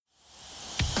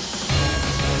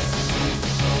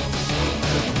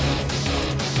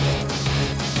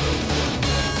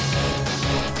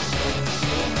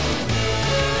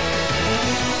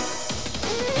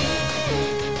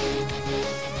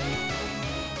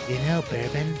You know,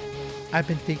 Bourbon, I've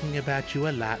been thinking about you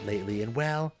a lot lately, and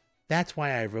well, that's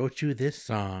why I wrote you this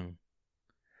song.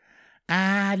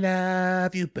 I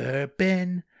love you,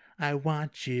 Bourbon. I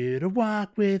want you to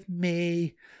walk with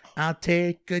me. I'll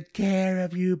take good care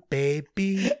of you,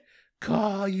 baby.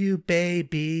 Call you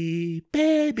baby,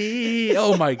 baby.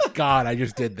 Oh my God, I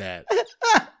just did that.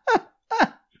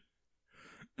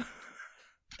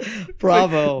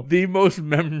 Bravo. Like the most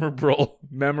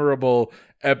memorable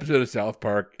episode of South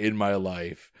Park in my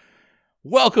life.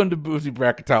 Welcome to Boozy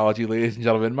Bracketology, ladies and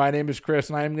gentlemen. My name is Chris,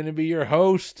 and I am going to be your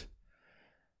host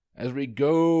as we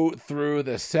go through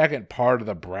the second part of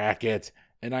the bracket.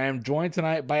 And I am joined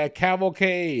tonight by a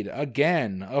cavalcade,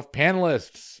 again, of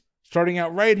panelists. Starting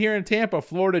out right here in Tampa,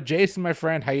 Florida. Jason, my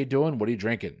friend, how you doing? What are you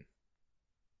drinking?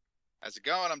 How's it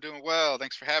going? I'm doing well.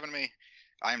 Thanks for having me.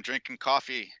 I am drinking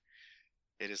coffee.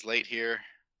 It is late here.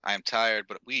 I am tired,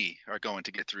 but we are going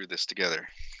to get through this together.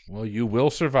 Well, you will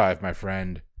survive, my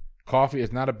friend. Coffee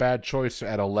is not a bad choice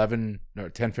at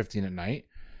 10:15 at night.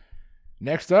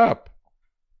 Next up,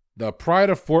 the pride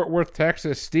of Fort Worth,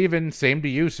 Texas. Steven, same to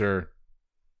you, sir.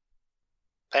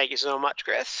 Thank you so much,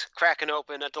 Chris. Cracking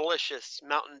open a delicious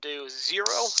Mountain Dew Zero.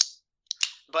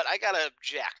 But I gotta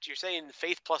object. You're saying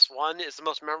Faith Plus One is the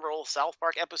most memorable South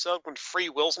Park episode when Free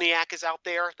Wilsniak is out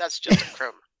there? That's just a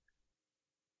crime.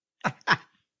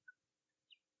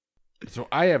 So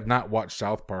I have not watched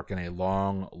South Park in a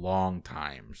long, long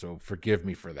time, so forgive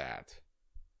me for that.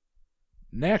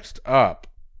 Next up,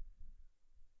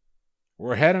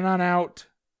 we're heading on out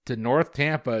to North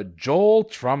Tampa. Joel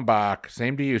Trumbach,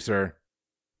 same to you, sir.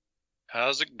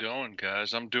 How's it going,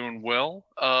 guys? I'm doing well.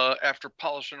 After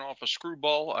polishing off a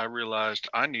screwball, I realized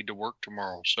I need to work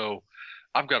tomorrow, so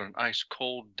I've got an ice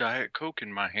cold Diet Coke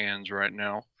in my hands right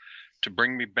now to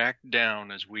bring me back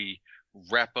down as we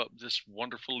wrap up this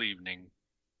wonderful evening.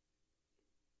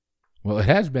 Well, it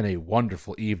has been a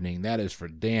wonderful evening, that is for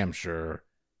damn sure.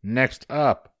 Next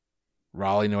up,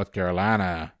 Raleigh, North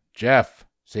Carolina. Jeff,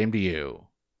 same to you.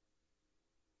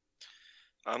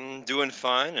 I'm doing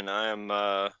fine, and I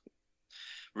am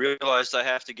realized I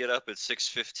have to get up at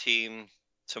 6:15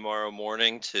 tomorrow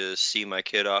morning to see my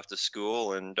kid off to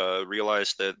school, and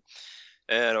realized that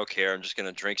I don't care. I'm just going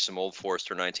to drink some Old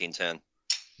Forester 1910.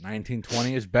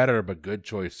 1920 is better, but good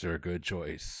choice, sir. Good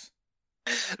choice.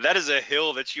 That is a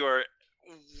hill that you are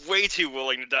way too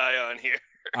willing to die on here.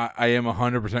 I am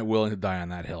 100% willing to die on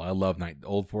that hill. I love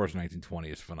Old Forester 1920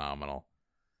 is phenomenal.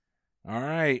 All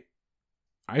right.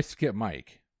 I skip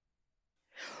Mike.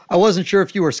 I wasn't sure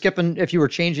if you were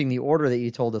changing the order that you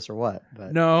told us or what.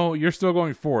 But No, you're still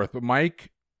going fourth. But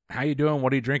Mike, how you doing?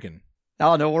 What are you drinking?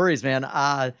 Oh, no worries, man.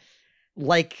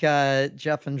 Like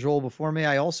Jeff and Joel before me,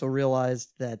 I also realized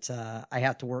that I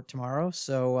have to work tomorrow,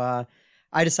 so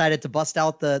I decided to bust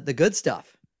out the good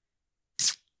stuff.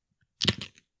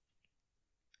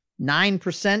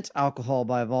 9% alcohol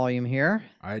by volume here.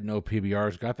 I had no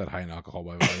PBRs got that high in alcohol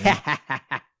by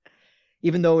volume.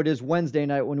 Even though it is Wednesday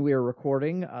night when we are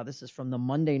recording, this is from the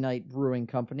Monday Night Brewing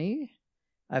Company.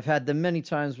 I've had them many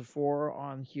times before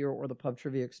on here or the Pub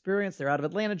Trivia Experience. They're out of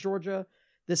Atlanta, Georgia.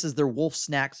 This is their Wolf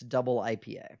Snacks Double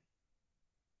IPA.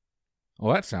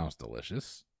 Well, that sounds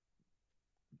delicious.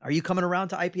 Are you coming around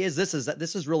to IPAs?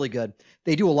 This is really good.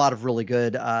 They do a lot of really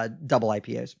good double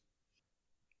IPAs.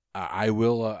 I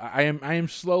will. I am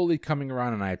slowly coming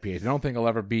around on IPAs. I don't think I'll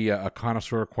ever be a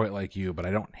connoisseur quite like you, but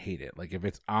I don't hate it. Like if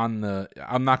it's on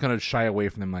I'm not going to shy away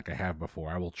from them like I have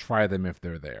before. I will try them if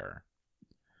they're there.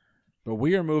 But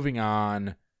we are moving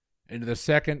on into the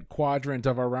second quadrant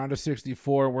of our round of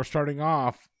 64. We're starting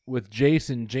off with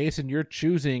Jason. Jason, you're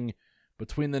choosing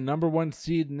between the number one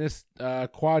seed in this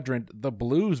quadrant, the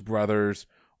Blues Brothers,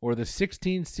 or the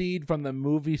 16 seed from the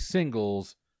movie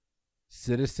Singles,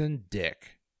 Citizen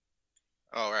Dick.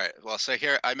 All right. Well, so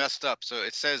here I messed up. So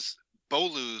it says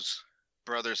Bolu's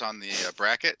Brothers on the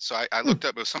bracket. So I looked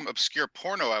up. It was some obscure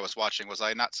porno I was watching. Was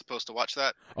I not supposed to watch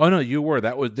that? Oh no, you were.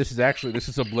 This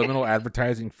is subliminal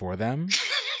advertising for them.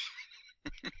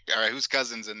 All right. Whose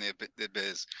cousin's in the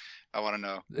biz? I want to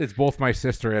know. It's both my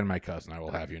sister and my cousin. I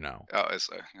will have you know. Oh,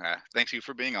 thank you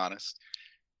for being honest.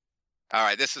 All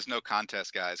right, this is no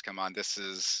contest, guys. Come on, this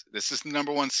is the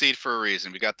number one seed for a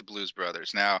reason. We got the Blues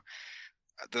Brothers. Now,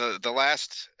 the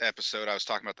last episode I was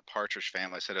talking about the Partridge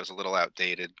Family. I said it was a little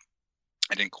outdated.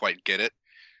 I didn't quite get it.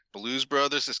 Blues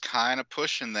Brothers is kind of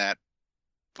pushing that,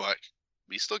 but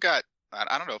we still got.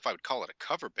 I don't know if I would call it a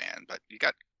cover band, but you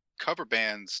got cover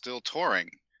bands still touring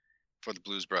for the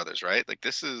Blues Brothers, right? Like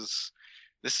this is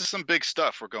some big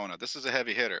stuff we're going on. This is a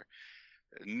heavy hitter.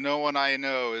 No one I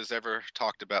know has ever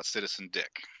talked about Citizen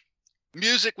Dick.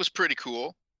 Music was pretty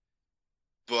cool,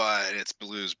 but it's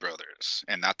Blues Brothers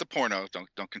and not the porno.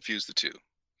 Don't confuse the two.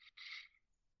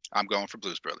 I'm going for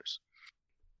Blues Brothers.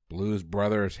 Blues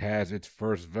Brothers has its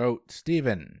first vote.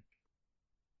 Steven.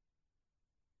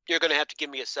 You're going to have to give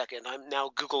me a second. I'm now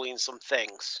Googling some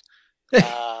things.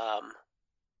 Yeah,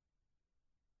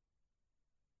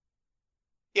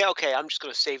 okay, I'm just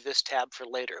going to save this tab for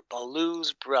later.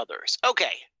 Blues Brothers.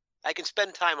 Okay, I can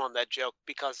spend time on that joke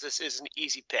because this is an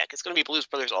easy pick. It's going to be Blues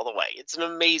Brothers all the way. It's an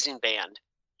amazing band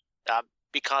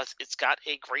because it's got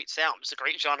a great sound. It's a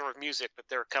great genre of music that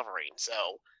they're covering. So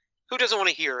who doesn't want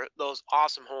to hear those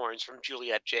awesome horns from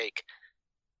Juliet Jake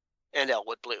and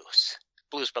Elwood Blues?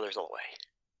 Blues Brothers all the way.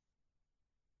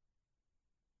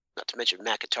 Not to mention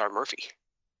Matt Guitar Murphy.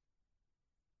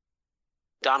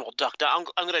 Donald Duck. I'm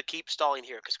going to keep stalling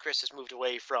here because Chris has moved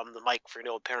away from the mic for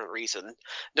no apparent reason.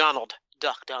 Donald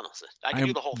Duck Donaldson. I can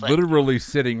do the whole thing. Literally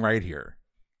sitting right here.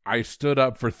 I stood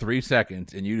up for 3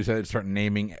 seconds, and you decided to start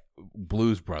naming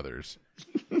Blues Brothers.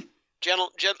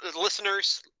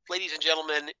 Listeners, ladies and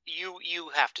gentlemen,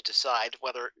 you have to decide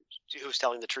who's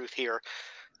telling the truth here.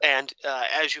 And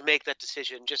as you make that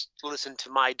decision, just listen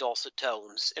to my dulcet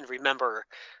tones and remember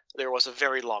there was a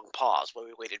very long pause while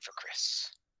we waited for Chris.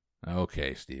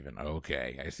 Okay, Steven.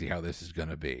 Okay. I see how this is going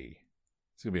to be.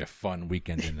 It's going to be a fun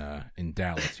weekend in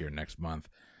Dallas here next month.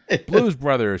 Blues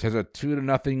Brothers has a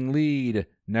 2-0 lead.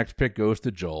 Next pick goes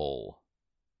to Joel.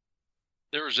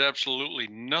 There is absolutely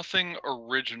nothing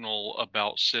original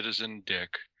about Citizen Dick.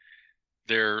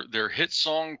 Their hit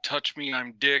song, Touch Me,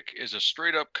 I'm Dick, is a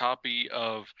straight-up copy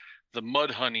of the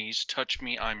Mudhoney's Touch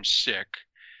Me, I'm Sick.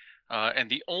 And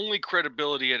the only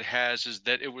credibility it has is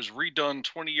that it was redone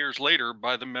 20 years later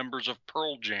by the members of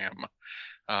Pearl Jam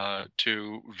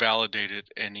to validate it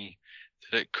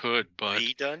that it could. But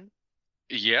Redone?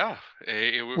 Yeah,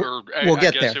 We'll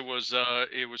get guess there.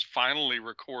 It was finally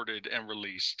recorded and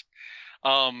released.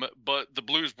 But the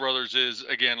Blues Brothers is,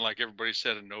 again, like everybody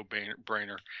said, a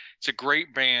no-brainer. It's a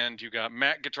great band. You got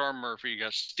Matt Guitar Murphy, you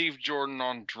got Steve Jordan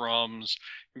on drums,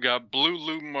 you got Blue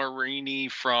Lou Marini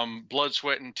from Blood,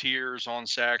 Sweat, and Tears on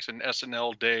sax and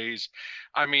SNL days.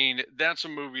 I mean, that's a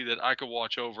movie that I could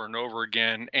watch over and over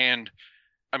again. And,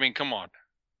 I mean, come on.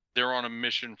 They're on a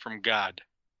mission from God.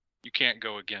 You can't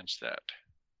go against that.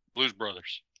 Blues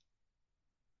Brothers.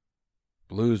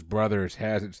 Blues Brothers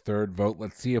has its third vote.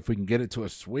 Let's see if we can get it to a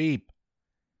sweep.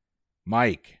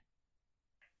 Mike.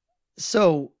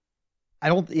 So, I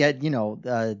don't,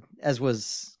 as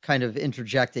was kind of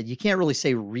interjected, you can't really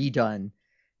say redone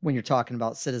when you're talking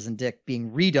about Citizen Dick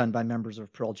being redone by members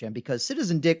of Pearl Jam, because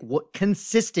Citizen Dick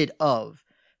consisted of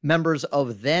members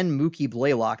of then Mookie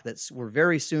Blaylock that were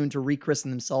very soon to rechristen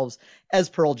themselves as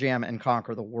Pearl Jam and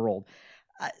conquer the world.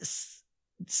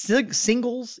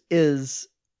 Singles is,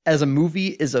 as a movie,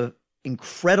 is a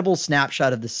incredible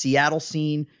snapshot of the Seattle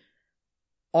scene,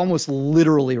 almost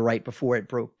literally right before it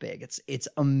broke big. It's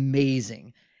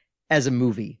amazing as a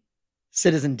movie.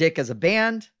 Citizen Dick as a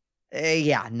band,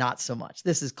 yeah, not so much.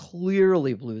 This is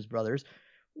clearly Blues Brothers.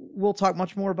 We'll talk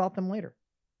much more about them later.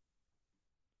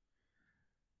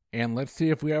 And let's see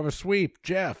if we have a sweep.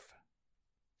 Jeff.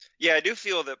 Yeah, I do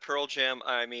feel that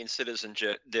Citizen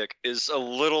Dick is a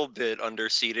little bit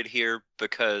underseated here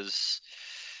because,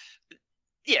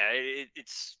 yeah,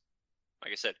 it's,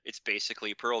 like I said, it's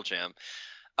basically Pearl Jam.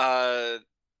 That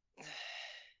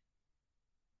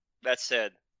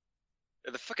said,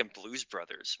 they're the fucking Blues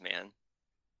Brothers, man.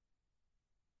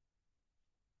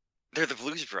 They're the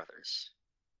Blues Brothers.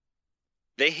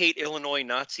 They hate Illinois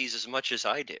Nazis as much as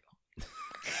I do.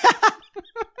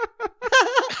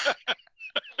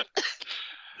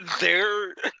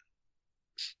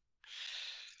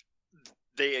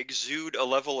 They exude a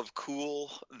level of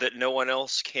cool that no one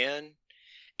else can,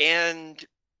 and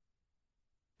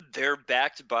they're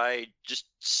backed by just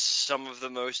some of the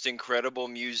most incredible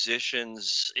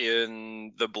musicians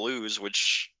in the blues,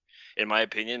 which, in my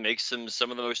opinion, makes them some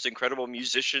of the most incredible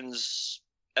musicians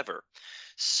ever.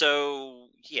 So,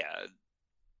 yeah.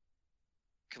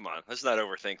 Come on, let's not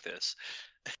overthink this.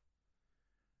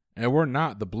 And we're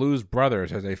not. The Blues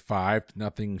Brothers has a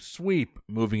 5-0 sweep,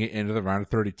 moving it into the round of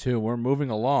 32. We're moving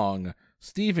along.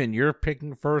 Steven, you're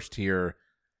picking first here.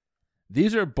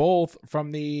 These are both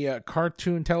from the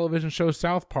cartoon television show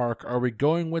South Park. Are we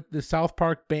going with the South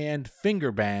Park band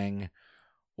Finger Bang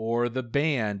or the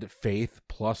band Faith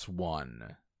Plus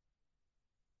One?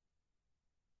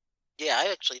 Yeah, I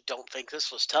actually don't think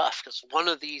this was tough because one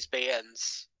of these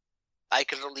bands I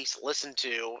could at least listen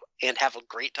to and have a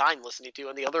great time listening to,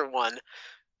 and the other one,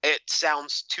 it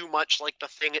sounds too much like the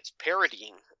thing it's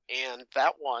parodying, and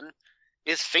that one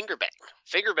is Finger Bang.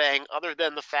 Finger Bang, other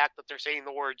than the fact that they're saying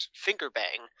the words Finger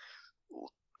Bang,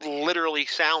 literally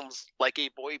sounds like a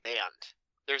boy band.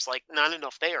 There's like not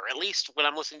enough there. At least when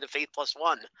I'm listening to Faith Plus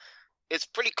One, it's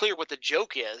pretty clear what the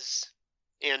joke is,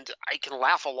 and I can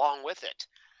laugh along with it.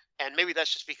 And maybe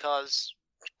that's just because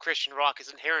Christian rock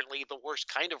is inherently the worst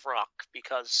kind of rock,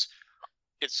 because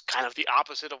it's kind of the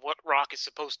opposite of what rock is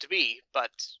supposed to be. But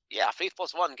yeah, Faith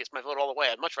Plus One gets my vote all the way.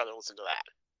 I'd much rather listen to that.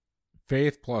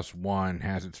 Faith Plus One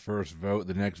has its first vote.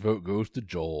 The next vote goes to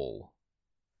Joel.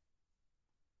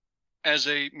 As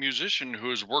a musician who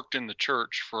has worked in the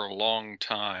church for a long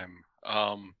time,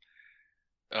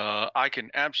 I can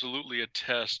absolutely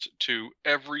attest to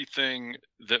everything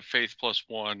that Faith Plus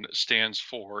One stands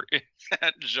for in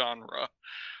that genre.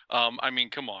 I mean,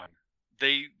 come on.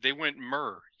 They went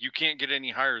myrrh. You can't get any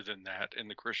higher than that in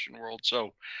the Christian world.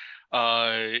 So,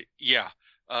 yeah.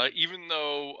 Even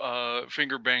though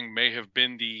Finger Bang may have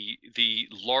been the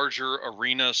larger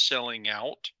arena selling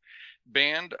out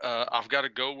band, I've got to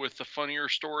go with the funnier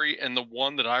story and the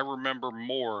one that I remember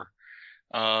more.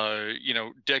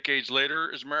 Decades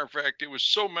later. As a matter of fact, it was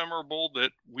so memorable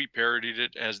that we parodied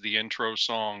it as the intro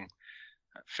song.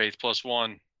 Faith Plus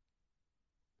One.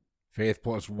 Faith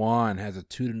Plus One has a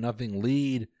 2-0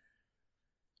 lead.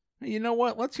 You know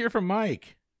what? Let's hear from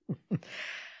Mike.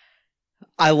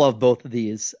 I love both of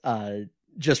these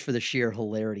just for the sheer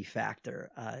hilarity factor.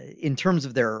 In terms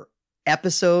of their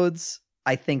episodes,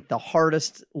 I think the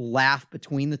hardest laugh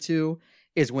between the two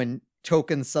is when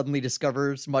Token suddenly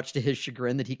discovers, much to his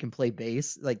chagrin, that he can play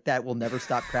bass. Like, that will never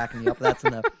stop cracking me up.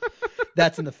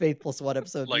 That's in the Faith Plus One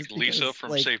episode. Like Lisa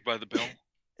from Saved by the Bell.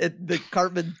 The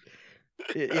Cartman.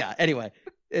 Yeah. Anyway,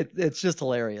 it's just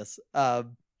hilarious. But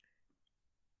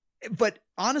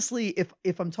honestly,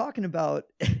 if I'm talking about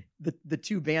the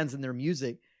two bands and their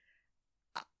music,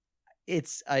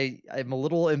 I'm a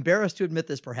little embarrassed to admit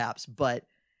this, perhaps, but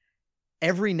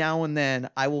every now and then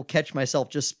I will catch myself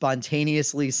just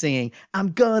spontaneously singing,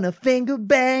 "I'm gonna finger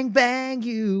bang bang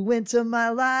you into my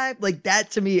life." Like, that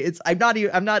to me, I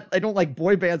don't like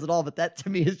boy bands at all, but that to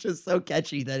me is just so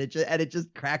catchy that it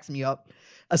just cracks me up,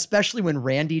 especially when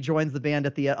Randy joins the band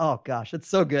at the end. Oh gosh, it's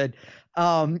so good.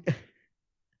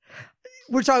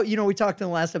 We talked in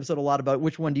the last episode a lot about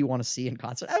which one do you want to see in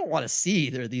concert. I don't want to see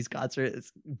either of these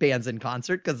bands in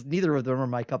concert, because neither of them are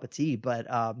my cup of tea,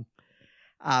 but I'm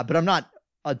not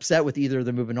upset with either of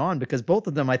them moving on, because both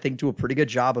of them, I think, do a pretty good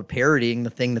job of parodying the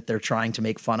thing that they're trying to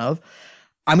make fun of.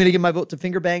 I'm going to give my vote to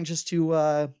Finger Bang just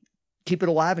to keep it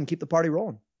alive and keep the party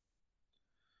rolling.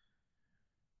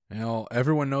 Well,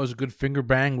 everyone knows a good finger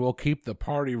bang will keep the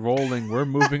party rolling. We're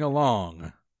moving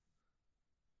along.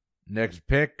 Next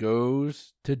pick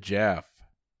goes to Jeff.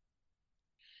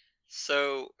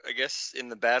 So I guess in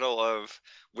the battle of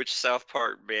which South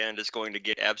Park band is going to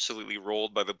get absolutely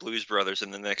rolled by the Blues Brothers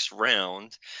in the next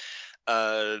round,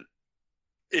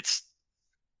 it's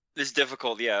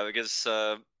difficult, yeah, because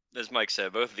as Mike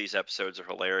said, both of these episodes are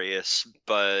hilarious,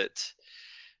 but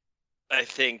I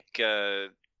think the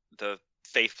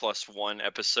Faith Plus One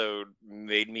episode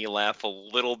made me laugh a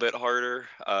little bit harder.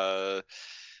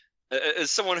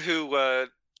 As someone who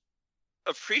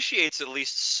appreciates at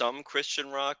least some Christian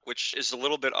rock, which is a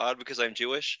little bit odd because I'm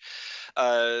Jewish,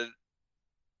 I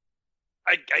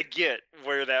get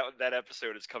where that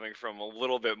episode is coming from a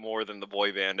little bit more than the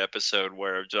boy band episode,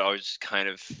 where I was kind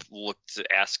of looked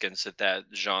askance at that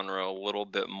genre a little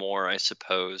bit more, I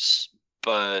suppose.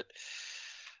 But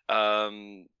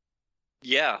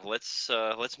yeah, let's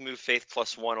move Faith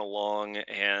Plus One along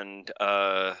and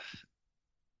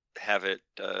have it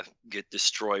get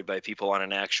destroyed by people on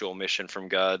an actual mission from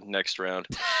God next round.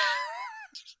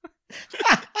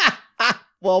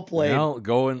 Well played. Well,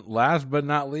 going last but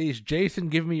not least, Jason,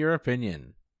 give me your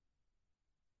opinion.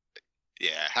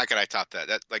 Yeah, how could I top that?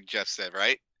 That, like Jeff said,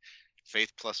 right?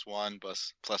 Faith Plus One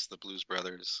plus the Blues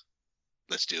Brothers.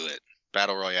 Let's do it.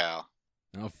 Battle Royale.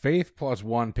 Now, Faith Plus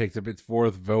One picks up its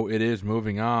fourth vote. It is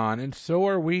moving on, and so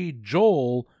are we.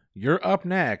 Joel, you're up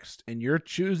next, and you're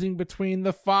choosing between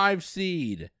the 5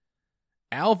 seed,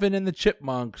 Alvin and the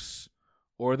Chipmunks,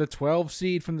 or the 12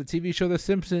 seed from the TV show The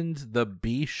Simpsons, the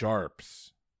B Sharps.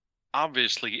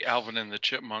 Obviously, Alvin and the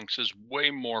Chipmunks is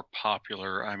way more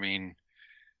popular. I mean,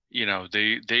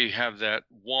 they have that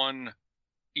one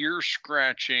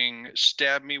ear-scratching,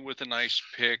 stab me with an ice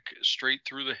pick straight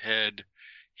through the head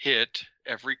hit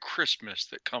every Christmas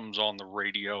that comes on the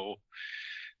radio.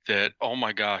 That, oh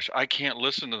my gosh, I can't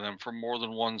listen to them for more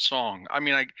than one song. I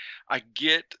mean, I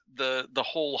get the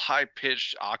whole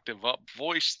high-pitched octave up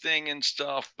voice thing and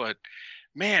stuff, but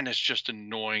man, it's just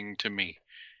annoying to me.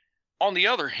 On the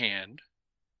other hand,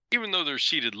 even though they're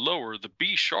seated lower, the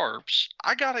B Sharps,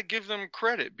 I gotta give them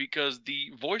credit because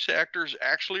the voice actors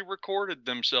actually recorded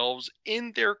themselves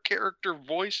in their character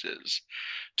voices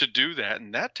to do that,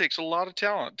 and that takes a lot of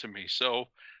talent to me. So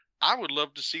I would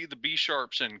love to see the B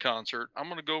Sharps in concert. I'm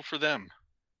gonna go for them.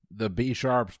 The B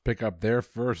Sharps pick up their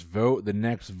first vote. The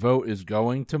next vote is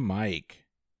going to Mike.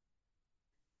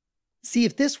 See,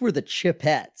 if this were the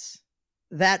Chipettes,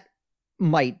 that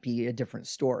might be a different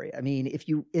story. I mean,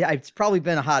 it's probably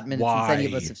been a hot minute since any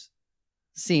of us have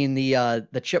seen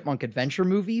the Chipmunk Adventure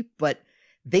movie, but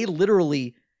they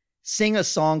literally sing a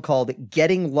song called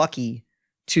Getting Lucky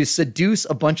to seduce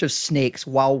a bunch of snakes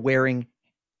while wearing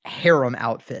harem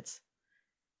outfits.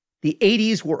 The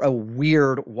 80s were a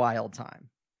weird, wild time.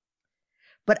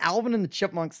 But Alvin and the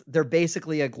Chipmunks, they're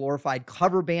basically a glorified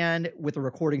cover band with a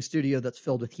recording studio that's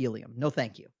filled with helium. No,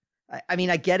 thank you. I mean,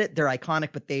 I get it. They're iconic,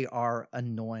 but they are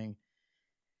annoying.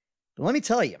 But let me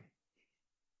tell you,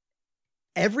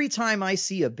 every time I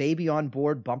see a Baby on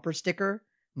Board bumper sticker,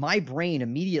 my brain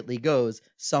immediately goes,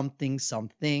 something,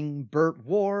 something, Burt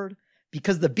Ward,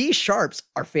 because the B Sharps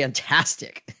are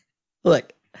fantastic.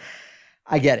 Look,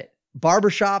 I get it.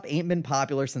 Barbershop ain't been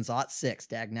popular since '06,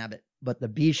 dagnabbit, but the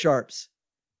B Sharps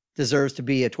deserves to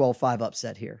be a 12-5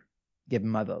 upset here. Give him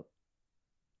my vote.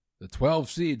 The 12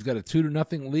 seed's got a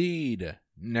 2-0 lead.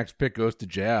 Next pick goes to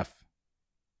Jeff.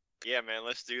 Yeah, man,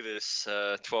 let's do this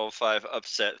 12-5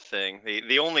 upset thing.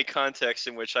 The only context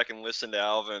in which I can listen to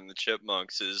Alvin and the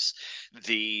Chipmunks is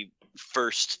the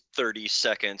first 30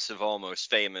 seconds of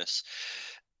Almost Famous.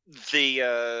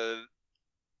 In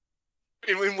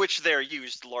which they're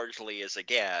used largely as a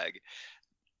gag.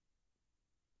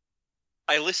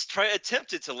 I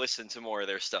attempted to listen to more of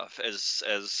their stuff as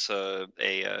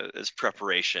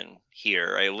preparation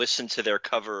here. I listened to their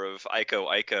cover of Iko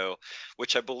Iko,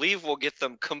 which I believe will get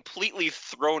them completely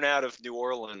thrown out of New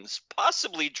Orleans,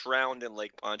 possibly drowned in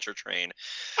Lake Pontchartrain.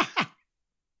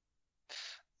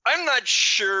 I'm not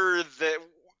sure that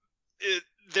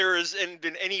there has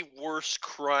been any worse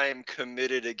crime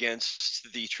committed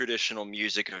against the traditional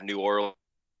music of New Orleans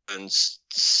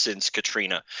since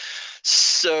Katrina.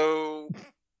 So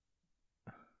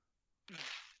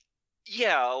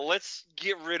yeah, let's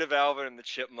get rid of Alvin and the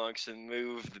Chipmunks and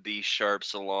move the B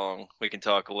Sharps along. We can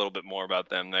talk a little bit more about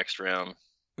them next round.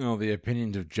 Well, the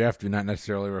opinions of Jeff do not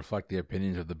necessarily reflect the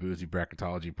opinions of the Boozy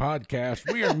Bracketology podcast.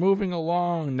 We are moving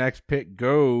along. Next pick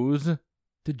goes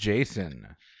to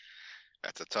Jason.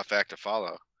 That's a tough act to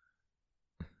follow.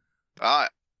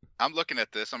 I'm looking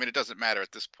at this. I mean, it doesn't matter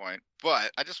at this point,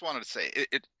 but I just wanted to say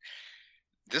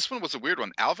this one was a weird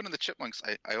one. Alvin and the Chipmunks,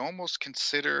 I almost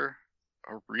consider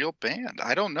a real band.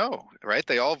 I don't know, right?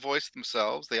 They all voice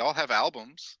themselves. They all have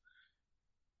albums.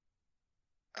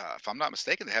 If I'm not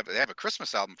mistaken, they have a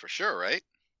Christmas album for sure, right?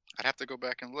 I'd have to go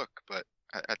back and look, but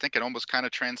I think it almost kind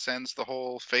of transcends the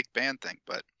whole fake band thing.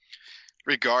 But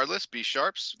regardless, B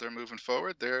Sharps, they're moving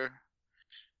forward. They're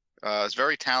it's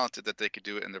very talented that they could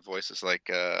do it in their voices,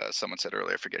 like someone said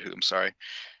earlier. I forget who. I'm sorry,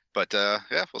 but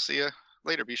yeah, we'll see you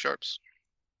later, B Sharps.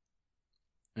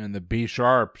 And the B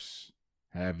Sharps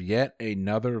have yet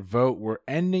another vote. We're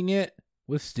ending it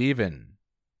with Steven.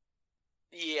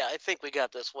 Yeah, I think we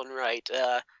got this one right.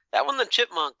 That one, the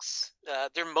Chipmunks,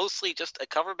 they're mostly just a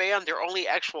cover band. Their only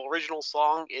actual original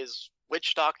song is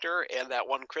Witch Doctor and that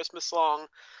one Christmas song.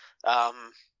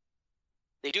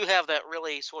 They do have that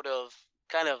really sort of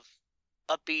kind of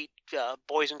upbeat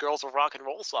Boys and Girls of Rock and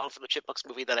Roll song from the Chipmunks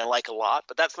movie that I like a lot,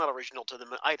 but that's not original to them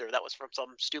either. That was from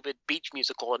some stupid beach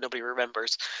musical that nobody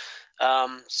remembers.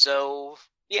 So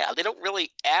yeah, they don't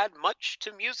really add much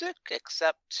to music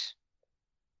except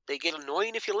they get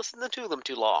annoying if you listen to them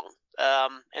too long.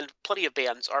 And plenty of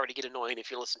bands already get annoying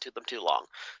if you listen to them too long.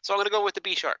 So I'm going to go with the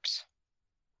B Sharps.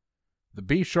 The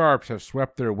B Sharps have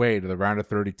swept their way to the round of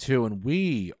 32, and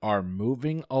we are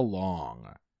moving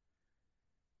along.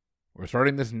 We're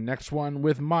starting this next one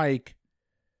with Mike.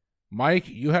 Mike,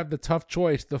 you have the tough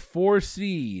choice. The 4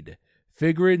 seed,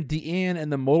 Figrin, Deanne, and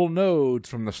the Modal Nodes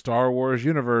from the Star Wars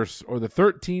universe, or the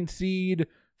 13 seed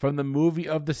from the movie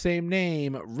of the same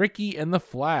name, Ricky and the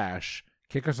Flash.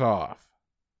 Kick us off.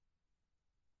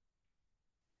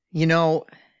 You know,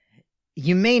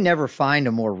 you may never find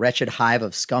a more wretched hive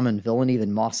of scum and villainy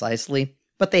than Mos Eisley,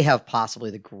 but they have possibly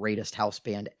the greatest house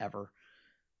band ever.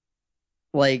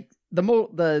 Like,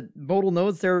 the Modal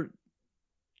Nodes, they're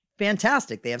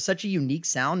fantastic. They have such a unique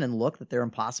sound and look that they're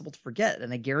impossible to forget.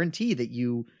 And I guarantee that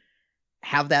you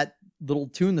have that little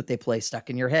tune that they play stuck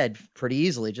in your head pretty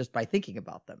easily just by thinking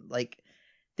about them. Like,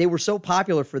 they were so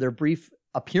popular for their brief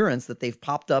appearance that they've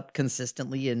popped up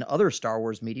consistently in other Star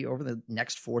Wars media over the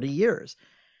next 40 years.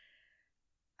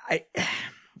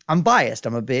 I'm biased.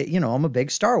 I'm a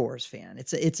big Star Wars fan.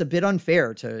 It's a bit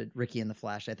unfair to Ricky and the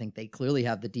Flash. I think they clearly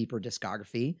have the deeper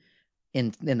discography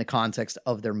in the context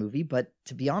of their movie, but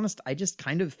to be honest, I just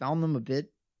kind of found them a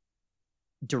bit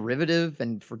derivative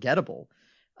and forgettable.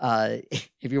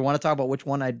 If you want to talk about which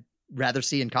one I'd rather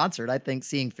see in concert, I think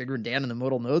seeing Figure and Dan in the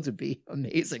Modal Nodes would be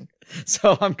amazing.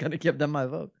 So I'm going to give them my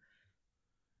vote.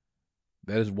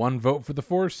 That is one vote for the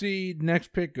 4 seed.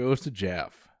 Next pick goes to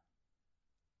Jeff.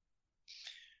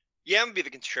 Yeah, I'm gonna be the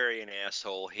contrarian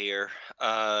asshole here.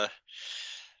 Okay,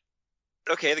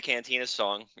 the Cantina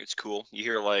song, it's cool. You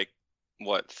hear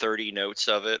 30 notes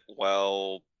of it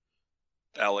while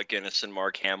Alec Guinness and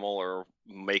Mark Hamill are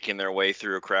making their way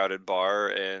through a crowded bar,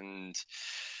 and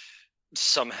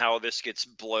somehow this gets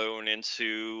blown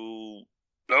into,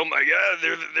 oh my god,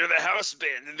 they're the house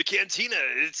band in the Cantina.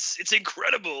 It's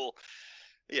incredible.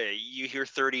 Yeah, you hear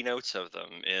 30 notes of them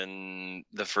in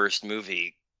the first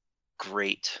movie.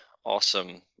 Great,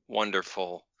 awesome,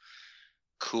 wonderful,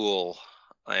 cool.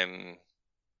 I'm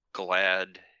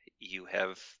glad you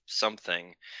have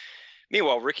something.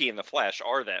 Meanwhile, Ricky and the Flash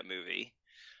are that movie.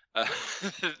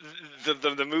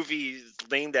 The movie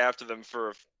named after them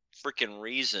for a freaking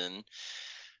reason.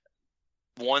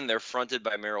 One, they're fronted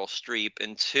by Meryl Streep,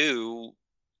 and two,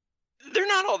 they're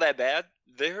not all that bad.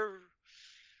 They're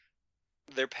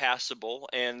passable,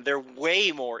 and they're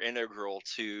way more integral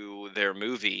to their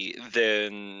movie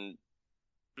than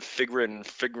Figrin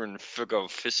Figo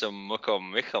Fissa Muka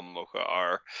Mika Muka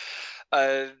are.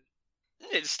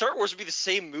 Star Wars would be the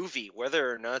same movie,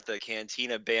 whether or not the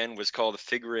Cantina band was called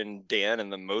Figrin Dan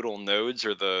and the Modal Nodes,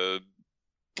 or the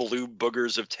Blue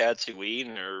Boogers of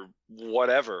Tatooine, or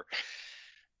whatever.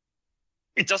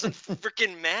 It doesn't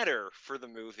freaking matter for the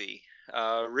movie.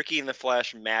 Ricky and the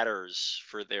Flash matters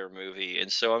for their movie,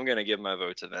 and so I'm going to give my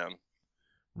vote to them.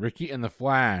 Ricky and the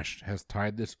Flash has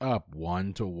tied this up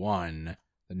 1-1.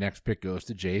 The next pick goes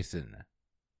to Jason.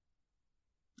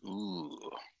 Ooh.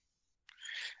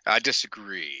 I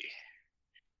disagree.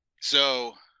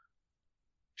 So,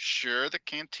 sure, the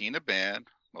Cantina band,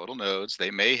 Modal Nodes,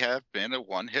 they may have been a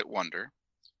one-hit wonder,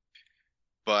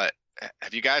 but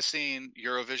have you guys seen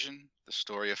Eurovision, the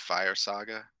story of Fire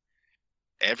Saga?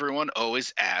 Everyone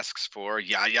always asks for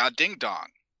Ya Ya Ding Dong,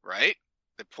 right?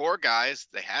 The poor guys,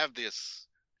 they have this,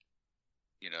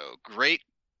 great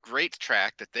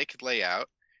track that they could lay out,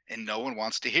 and no one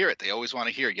wants to hear it. They always want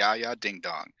to hear Ya Ya Ding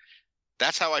Dong.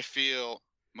 That's how I feel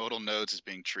Modal Nodes is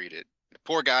being treated. The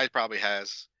poor guy probably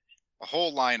has a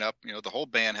whole lineup, the whole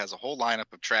band has a whole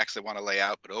lineup of tracks they want to lay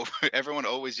out, but everyone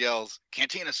always yells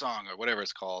Cantina song or whatever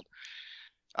it's called.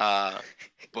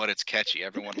 But it's catchy.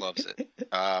 Everyone loves it.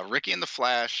 Ricky and the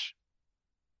Flash,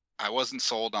 I wasn't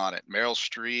sold on it. Meryl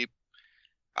Streep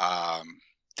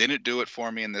didn't do it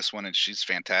for me in this one, and she's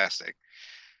fantastic.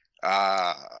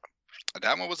 That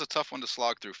one was a tough one to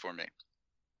slog through for me.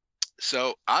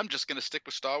 So I'm just going to stick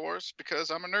with Star Wars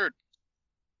because I'm a nerd.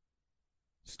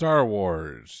 Star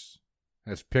Wars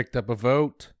has picked up a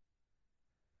vote.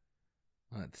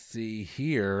 Let's see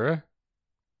here.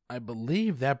 I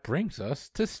believe that brings us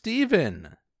to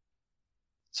Steven.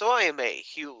 So I am a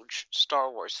huge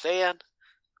Star Wars fan.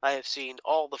 I have seen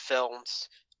all the films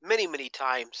many, many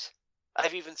times.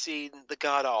 I've even seen the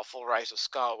god-awful Rise of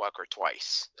Skywalker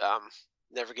twice.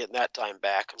 Never getting that time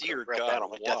back. I'm Dear regret God, that on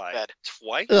my why? deathbed.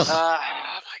 Twice? Ugh.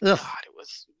 My Ugh. God, it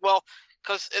was... Well,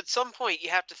 because at some point you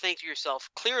have to think to yourself,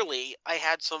 clearly I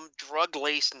had some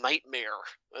drug-laced nightmare,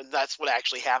 and that's what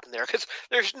actually happened there, because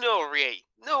there's no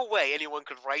way anyone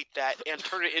could write that and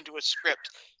turn it into a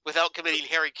script without committing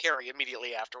Harry Carey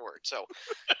immediately afterward. So,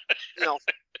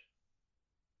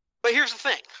 But here's the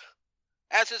thing.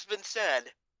 As has been said,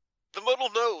 the modal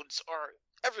nodes are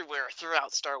everywhere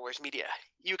throughout Star Wars media.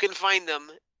 You can find them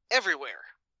everywhere.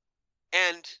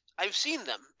 And I've seen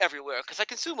them everywhere because I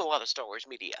consume a lot of Star Wars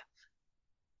media.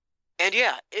 And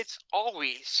yeah, it's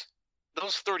always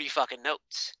those 30 fucking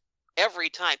notes. Every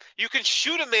time. You can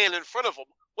shoot a man in front of them.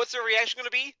 What's their reaction going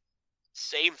to be?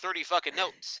 Same 30 fucking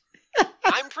notes.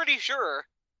 I'm pretty sure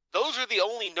those are the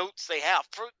only notes they have.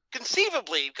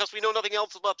 Conceivably, because we know nothing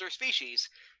else about their species,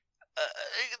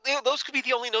 those could be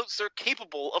the only notes they're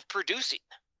capable of producing.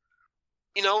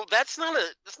 That's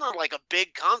not like a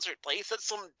big concert place. That's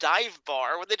some dive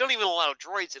bar where they don't even allow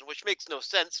droids in, which makes no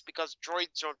sense because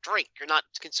droids don't drink. You're not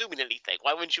consuming anything.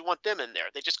 Why wouldn't you want them in there?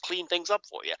 They just clean things up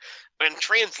for you and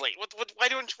translate. Why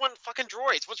don't you want fucking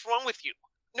droids? What's wrong with you?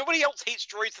 Nobody else hates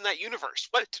droids in that universe.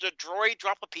 What, did a droid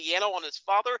drop a piano on his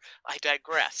father? I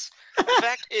digress. The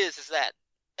fact is that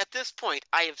at this point,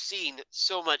 I have seen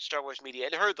so much Star Wars media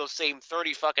and heard those same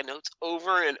 30 fucking notes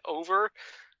over and over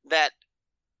that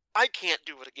I can't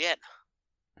do it again.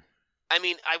 I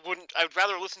mean, I would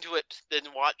rather listen to it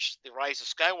than watch The Rise of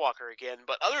Skywalker again.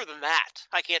 But other than that,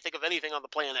 I can't think of anything on the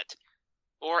planet,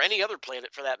 or any other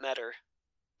planet for that matter,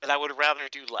 that I would rather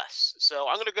do less. So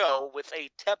I'm going to go with a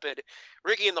tepid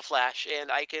Ricky and the Flash,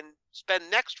 and I can spend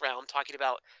next round talking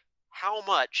about how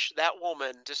much that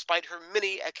woman, despite her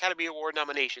many Academy Award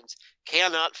nominations,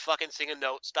 cannot fucking sing a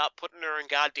note. Stop putting her in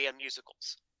goddamn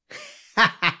musicals.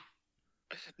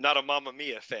 Not a Mamma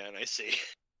Mia fan, I see.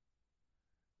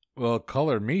 Well,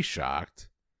 color me shocked.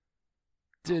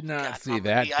 Did not God, see Mamma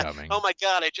that Mia. coming. Oh my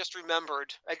god, I just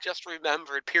remembered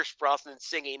Pierce Brosnan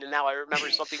singing, and now I remember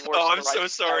something worse. Oh, than I'm The Rise so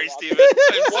of sorry, Skywalker. Steven.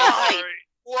 I'm so Why? sorry.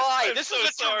 Why? I'm This so is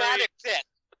a sorry. dramatic pick.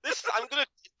 I'm gonna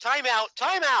time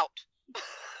out.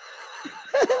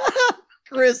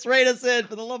 Chris, rate us in,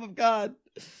 for the love of God.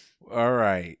 All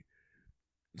right.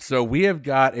 So we have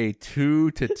got a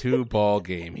 2-2 ball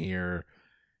game here.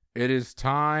 It is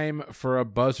time for a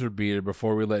buzzer beater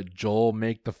before we let Joel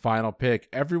make the final pick.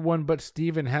 Everyone but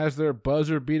Steven has their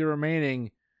buzzer beater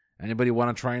remaining. Anybody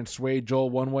want to try and sway Joel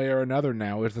one way or another?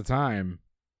 Now is the time.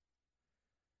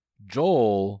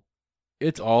 Joel,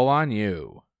 it's all on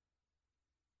you.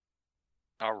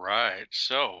 All right,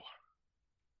 so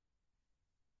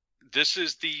this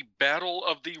is the battle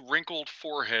of the wrinkled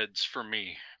foreheads for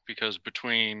me, because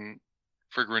between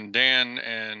Frigrin Dan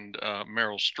and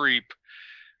Meryl Streep,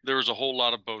 there was a whole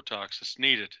lot of Botox that's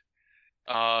needed.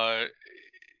 The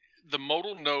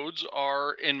Modal Nodes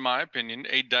are, in my opinion,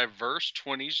 a diverse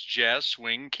 20s jazz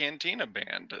swing cantina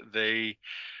band. They,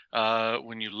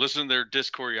 when you listen to their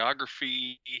disc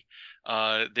choreography,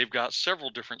 they've got several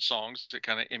different songs that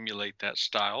kind of emulate that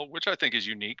style, which I think is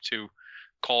unique to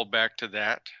call back to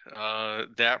that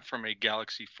from a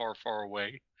galaxy far, far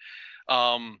away.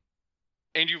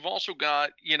 And you've also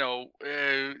got,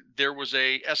 there was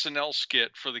a SNL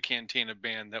skit for the Cantina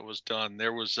Band that was done.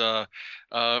 There was a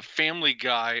Family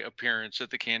Guy appearance that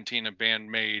the Cantina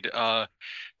Band made.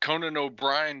 Conan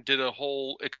O'Brien did a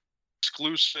whole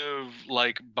exclusive,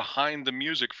 like, behind the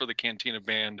music for the Cantina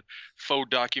Band faux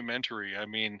documentary. I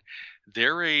mean,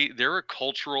 they're a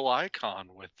cultural icon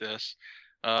with this.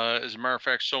 As a matter of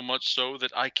fact, so much so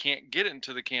that I can't get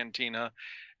into the Cantina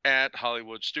at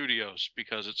Hollywood Studios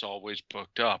because it's always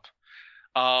booked up.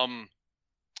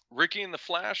 Ricky and the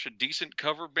Flash, a decent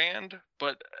cover band,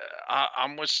 but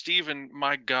I'm with Steven.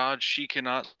 My God, she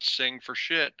cannot sing for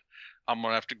shit. I'm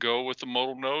going to have to go with the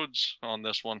Modal Nodes on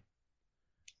this one.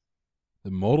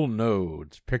 The Modal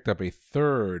Nodes picked up a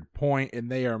 3rd point,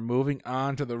 and they are moving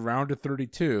on to the round of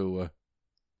 32.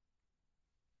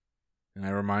 And I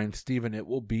remind Steven, it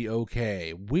will be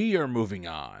okay. We are moving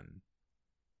on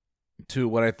to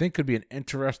what I think could be an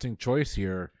interesting choice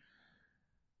here.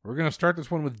 We're going to start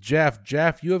this one with Jeff.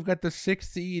 Jeff, you have got the 6th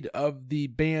seed of the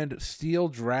band Steel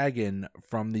Dragon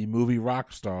from the movie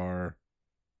Rockstar,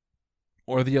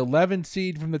 or the 11th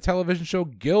seed from the television show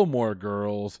Gilmore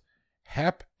Girls,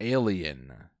 Hep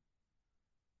Alien.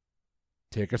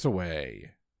 Take us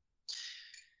away.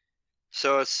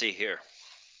 So let's see here.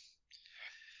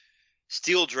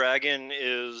 Steel Dragon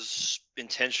is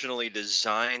intentionally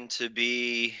designed to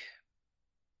be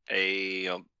a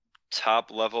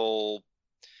top-level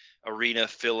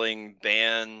arena-filling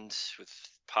band with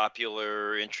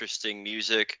popular, interesting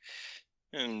music,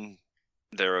 and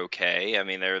they're okay. I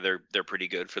mean, they're pretty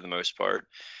good for the most part.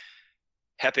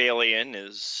 Hep Alien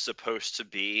is supposed to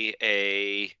be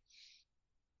a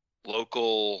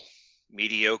local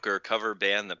mediocre cover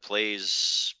band that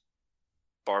plays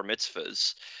bar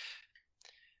mitzvahs.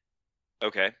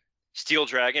 Okay. Steel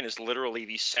Dragon is literally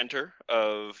the center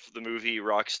of the movie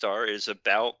Rockstar. It is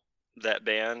about that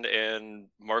band and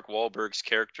Mark Wahlberg's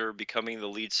character becoming the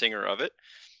lead singer of it.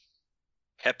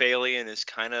 Hep Alien is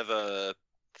kind of a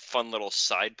fun little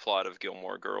side plot of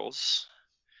Gilmore Girls,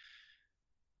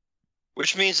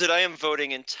 which means that I am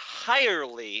voting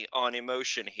entirely on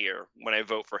emotion here when I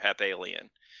vote for Hep Alien.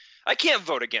 I can't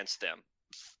vote against them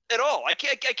at all. I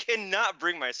cannot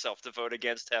bring myself to vote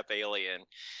against Hep Alien.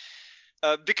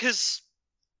 Because,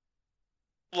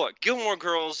 look, Gilmore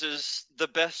Girls is the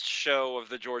best show of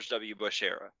the George W. Bush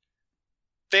era.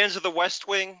 Fans of The West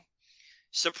Wing,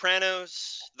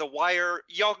 Sopranos, The Wire,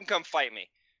 y'all can come fight me.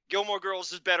 Gilmore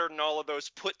Girls is better than all of those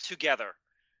put together.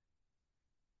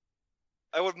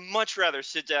 I would much rather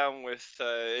sit down with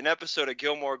an episode of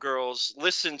Gilmore Girls,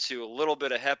 listen to a little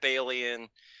bit of Hep Alien,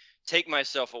 take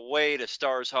myself away to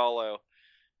Stars Hollow,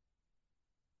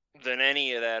 than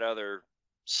any of that other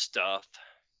stuff.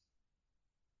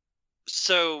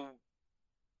 So,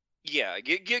 yeah,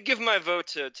 give my vote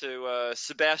to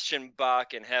Sebastian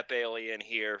Bach and Hep Alien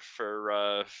here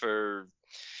for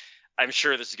I'm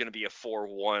sure this is going to be a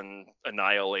 4-1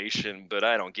 annihilation, but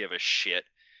I don't give a shit.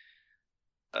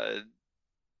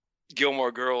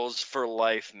 Gilmore Girls for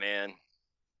life, man.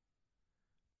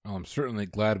 Well, I'm certainly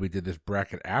glad we did this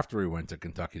bracket after we went to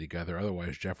Kentucky together.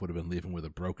 Otherwise, Jeff would have been leaving with a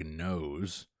broken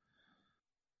nose.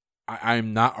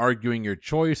 I'm not arguing your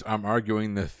choice. I'm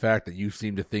arguing the fact that you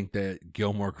seem to think that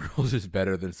Gilmore Girls is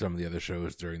better than some of the other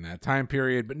shows during that time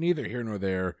period, but neither here nor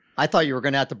there. I thought you were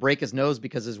going to have to break his nose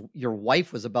because your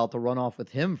wife was about to run off with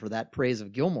him for that praise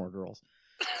of Gilmore Girls.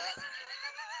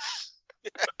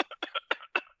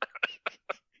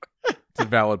 It's a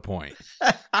valid point.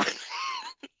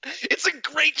 It's a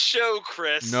great show,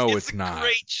 Chris. No, it's not. It's a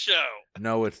great show.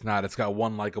 No, it's not. It's got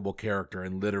one likable character,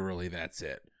 and literally that's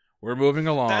it. We're moving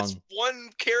along. That's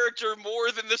one character more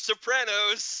than The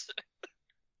Sopranos.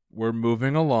 We're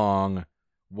moving along.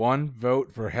 One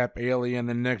vote for Hep Alien.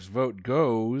 The next vote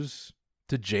goes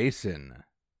to Jason.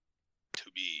 To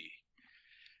be.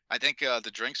 I think the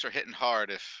drinks are hitting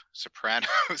hard if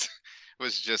Sopranos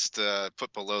was just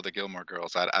put below the Gilmore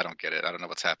Girls. I don't get it. I don't know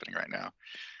what's happening right now.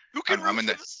 Who can root for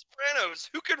the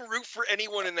Sopranos? Who can root for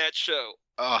anyone in that show?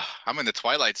 Oh, I'm in the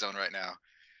Twilight Zone right now.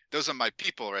 Those are my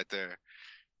people right there.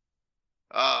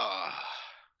 Oh,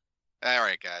 all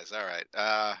right, guys. All right.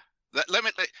 Let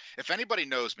me. If anybody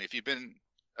knows me, if you've been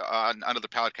on another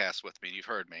podcast with me, you've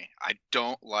heard me. I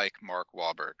don't like Mark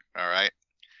Wahlberg. All right.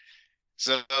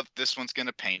 So this one's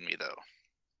gonna pain me though.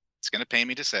 It's gonna pain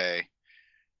me to say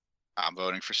I'm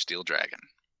voting for Steel Dragon.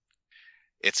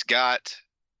 It's got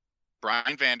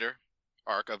Brian Vander,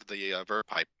 arc of the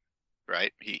Verpipe,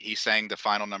 right? He sang the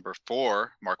final number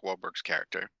for Mark Wahlberg's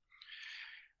character.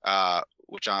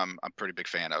 Which I'm a pretty big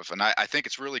fan of. And I think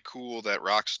it's really cool that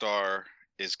Rockstar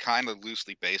is kind of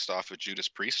loosely based off of Judas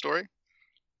Priest story.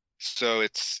 So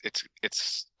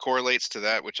it's correlates to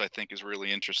that, which I think is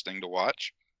really interesting to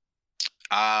watch.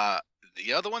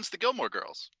 The other one's the Gilmore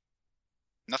Girls.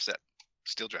 Enough said.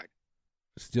 Steel Dragon.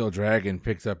 Steel Dragon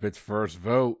picks up its first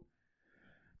vote.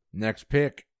 Next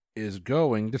pick is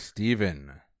going to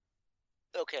Steven.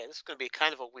 Okay, this is going to be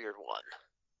kind of a weird one.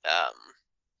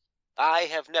 I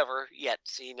have never yet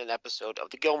seen an episode of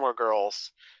the Gilmore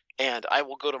Girls, and I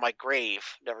will go to my grave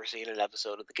never seeing an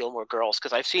episode of the Gilmore Girls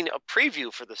because I've seen a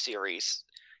preview for the series,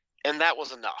 and that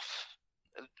was enough.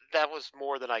 That was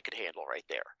more than I could handle right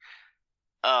there.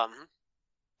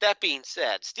 That being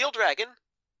said, Steel Dragon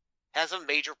has a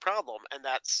major problem, and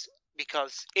that's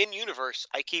because in universe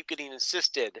I keep getting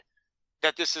insisted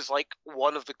that this is like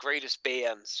one of the greatest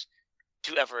bands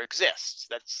to ever exist.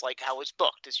 That's like how it's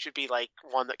booked. It should be like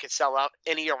one that could sell out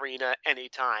any arena,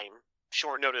 anytime,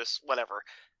 short notice, whatever.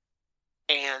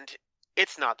 And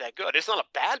it's not that good. It's not a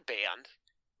bad band,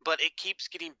 but it keeps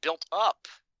getting built up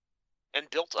and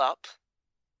built up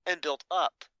and built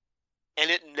up,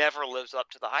 and it never lives up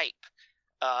to the hype.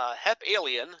 Hep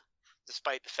Alien,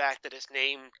 despite the fact that its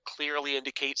name clearly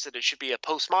indicates that it should be a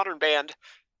postmodern band,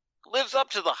 lives up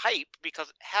to the hype because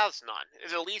it has none.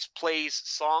 It at least plays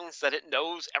songs that it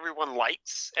knows everyone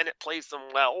likes, and it plays them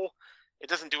well. It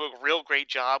doesn't do a real great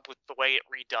job with the way it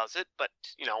redoes it, but,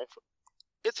 you know,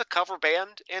 it's a cover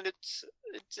band, and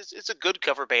it's a good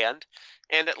cover band,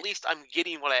 and at least I'm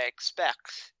getting what I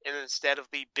expect, and instead of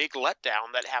the big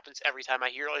letdown that happens every time I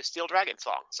hear a Steel Dragon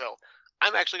song. So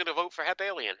I'm actually going to vote for Hep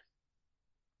Alien.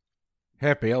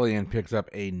 Hep Alien picks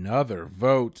up another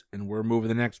vote, and we're moving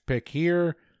the next pick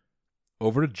here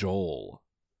over to Joel.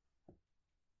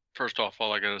 First off,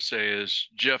 all I gotta say is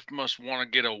Jeff must want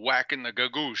to get a whack in the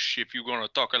gagoosh if you're gonna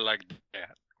talk it like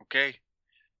that. Okay?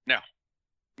 Now,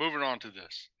 moving on to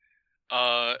this.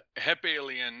 Hep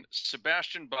Alien,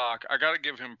 Sebastian Bach, I gotta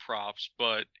give him props,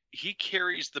 but he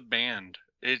carries the band.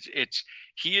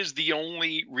 He is the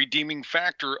only redeeming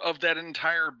factor of that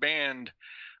entire band.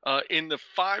 In the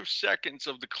 5 seconds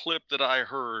of the clip that I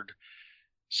heard,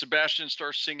 Sebastian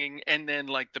starts singing, and then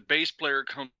like the bass player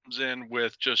comes in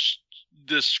with just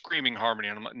this screaming harmony,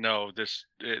 and I'm like, no, this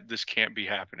can't be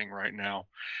happening right now.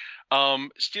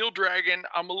 Steel Dragon,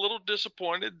 I'm a little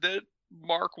disappointed that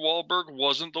Mark Wahlberg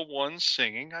wasn't the one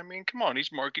singing. I mean, come on,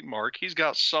 he's Marky Mark. He's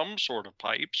got some sort of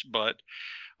pipes, but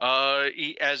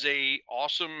he, as a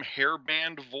awesome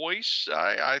hairband voice,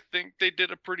 I think they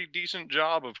did a pretty decent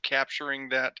job of capturing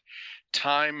that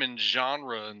time and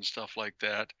genre and stuff like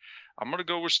that. I'm going to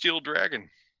go with Steel Dragon.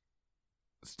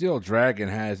 Steel Dragon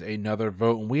has another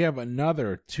vote, and we have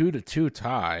another 2-2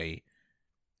 tie.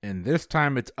 And this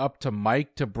time it's up to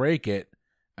Mike to break it.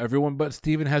 Everyone but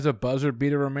Steven has a buzzer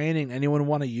beater remaining. Anyone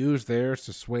want to use theirs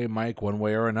to sway Mike one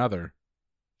way or another?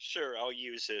 Sure, I'll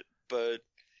use it, but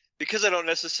because I don't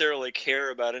necessarily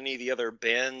care about any of the other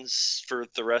bands for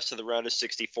the rest of the round of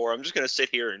 64, I'm just going to sit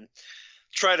here and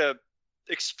try to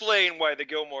explain why the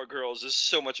Gilmore Girls is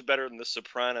so much better than the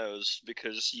Sopranos,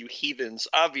 because you heathens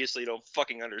obviously don't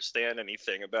fucking understand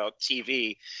anything about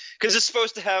TV, because it's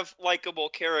supposed to have likable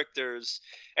characters,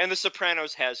 and the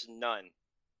Sopranos has none.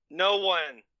 No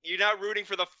one. You're not rooting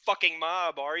for the fucking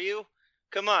mob, are you?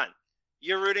 Come on.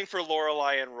 You're rooting for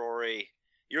Lorelai and Rory.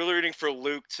 You're rooting for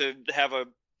Luke to have a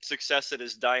success at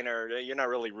his diner. You're not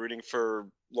really rooting for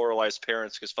Lorelai's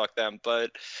parents, because fuck them.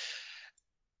 But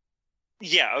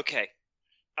yeah, okay.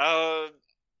 I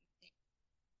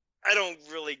don't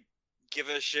really give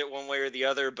a shit one way or the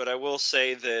other, but I will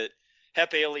say that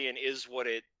Hep Alien is what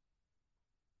it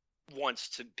wants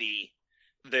to be.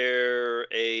 They're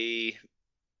a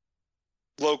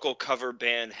local cover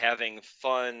band having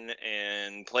fun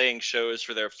and playing shows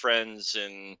for their friends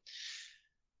and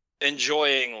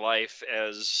enjoying life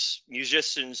as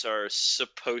musicians are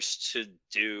supposed to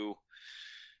do.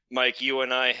 Mike, you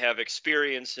and I have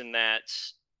experience in that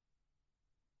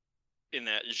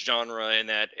genre, in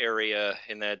that area,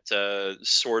 in that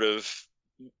sort of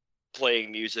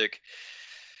playing music.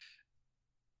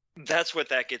 That's what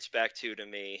that gets back to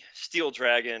me. Steel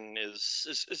Dragon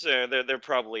is they're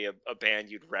probably a band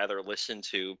you'd rather listen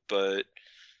to, but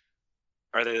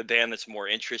are they the band that's more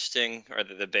interesting? Are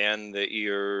they the band that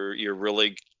you're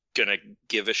really gonna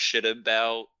give a shit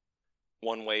about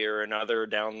one way or another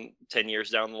down 10 years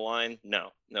down the line?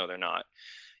 No, they're not.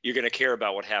 You're gonna care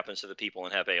about what happens to the people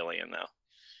in Hep Alien though,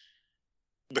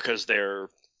 because they're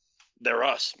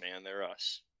us, man. They're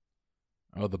us.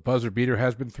 Oh, the buzzer beater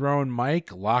has been thrown.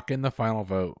 Mike, lock in the final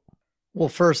vote. Well,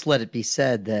 first, let it be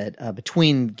said that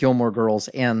between Gilmore Girls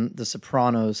and The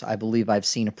Sopranos, I believe I've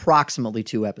seen approximately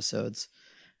 2 episodes.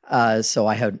 So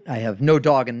I have no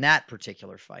dog in that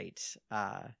particular fight.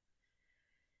 That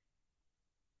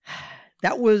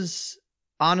was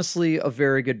honestly a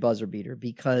very good buzzer beater,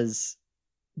 because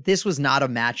this was not a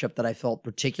matchup that I felt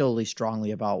particularly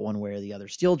strongly about one way or the other.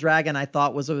 Steel Dragon, I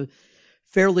thought, was a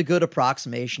fairly good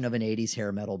approximation of an 80s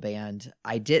hair metal band.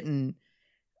 I didn't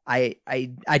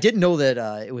know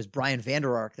that it was Brian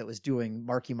Vander Ark that was doing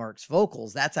Marky Mark's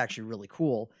vocals. That's actually really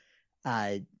cool.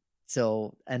 I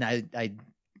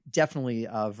definitely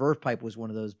Verve Pipe was one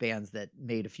of those bands that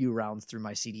made a few rounds through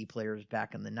my CD players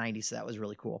back in the 90s. So that was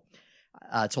really cool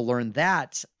to learn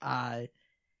that.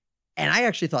 And I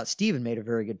actually thought Steven made a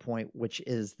very good point, which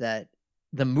is that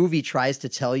the movie tries to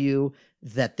tell you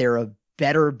that they're a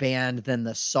better band than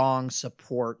the song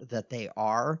support that they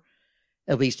are,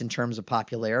 at least in terms of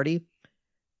popularity.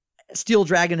 Steel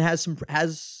Dragon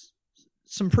has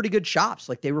some pretty good chops.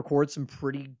 Like, they record some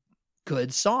pretty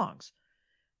good songs.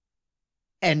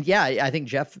 And yeah, I think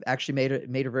Jeff actually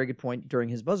made a very good point during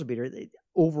his buzzer beater.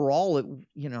 Overall,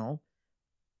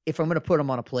 if I'm going to put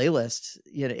them on a playlist,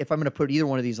 if I'm going to put either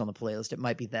one of these on the playlist, it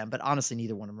might be them. But honestly,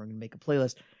 neither one of them are going to make a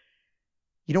playlist.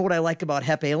 You know what I like about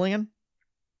Hep Alien?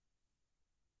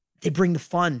 They bring the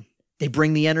fun. They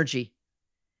bring the energy.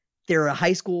 They're a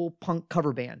high school punk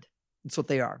cover band. That's what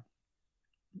they are.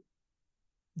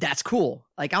 That's cool.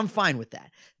 Like, I'm fine with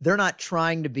that. They're not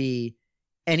trying to be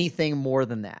anything more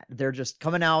than that. They're just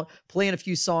coming out, playing a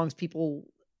few songs people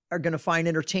are going to find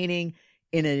entertaining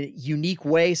in a unique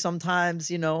way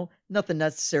sometimes, nothing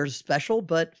necessarily special,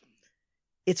 but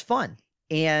it's fun.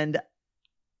 And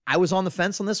I was on the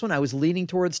fence on this one. I was leaning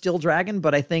towards Steel Dragon,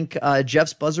 but I think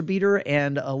Jeff's buzzer beater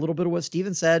and a little bit of what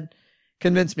Steven said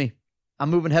convinced me. I'm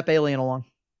moving Hep Alien along.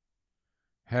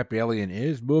 Hep Alien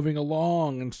is moving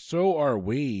along, and so are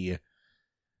we.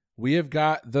 We have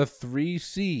got the 3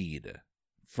 seed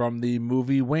from the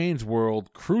movie Wayne's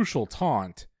World, Crucial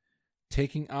Taunt,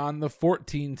 taking on the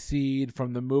 14 seed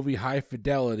from the movie High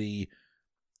Fidelity.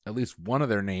 At least one of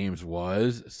their names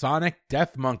was Sonic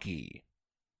Death Monkey.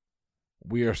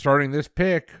 We are starting this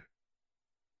pick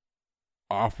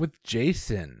off with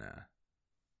Jason.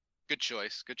 Good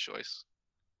choice.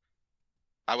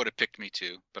 I would have picked Me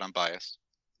Too, but I'm biased.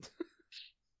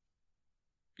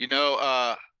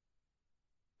 All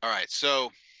right,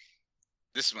 so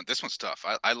this one's tough.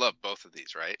 I love both of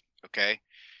these, right? Okay.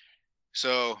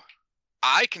 So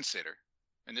I consider,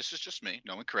 and this is just me,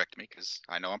 no one correct me because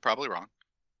I know I'm probably wrong,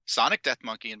 Sonic Death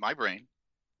Monkey in my brain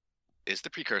is the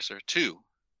precursor to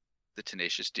the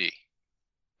Tenacious D.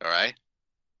 All right?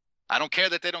 I don't care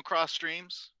that they don't cross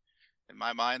streams. In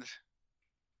my mind,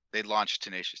 they launched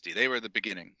Tenacious D. They were the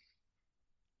beginning.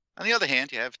 On the other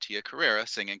hand, you have Tia Carrera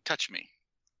singing Touch Me.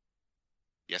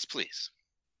 Yes, please.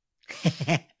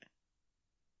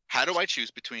 How do I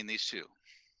choose between these two?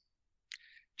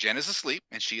 Jen is asleep,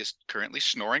 and she is currently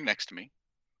snoring next to me.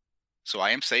 So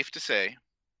I am safe to say,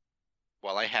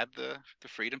 while I had the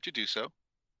freedom to do so,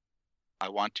 I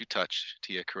want to touch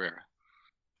Tia Carrera.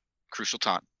 Crucial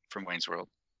Taunt from Wayne's World.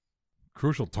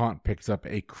 Crucial Taunt picks up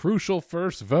a crucial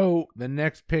first vote. The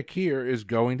next pick here is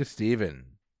going to Steven.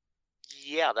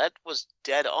 Yeah, that was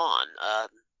dead on.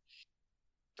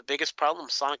 The biggest problem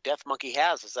Sonic Death Monkey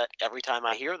has is that every time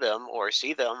I hear them or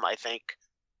see them, I think,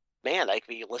 man, I could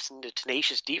be listening to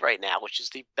Tenacious D right now, which is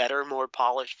the better, more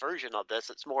polished version of this.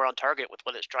 It's more on target with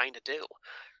what it's trying to do.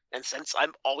 And since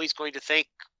I'm always going to think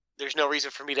there's no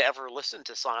reason for me to ever listen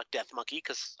to Sonic Death Monkey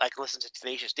because I can listen to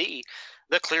Tenacious D,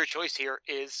 the clear choice here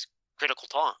is Critical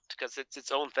Taunt because it's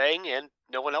its own thing and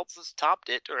no one else has topped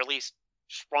it, or at least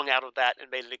sprung out of that and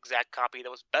made an exact copy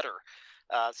that was better.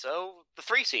 So the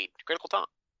 3 seed, Critical Taunt.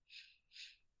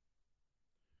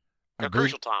 Or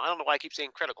Crucial Taunt. I don't know why I keep saying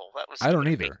critical. That was I don't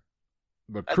either.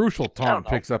 But Crucial Taunt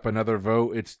picks up another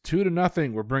vote. It's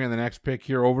 2-0. We're bringing the next pick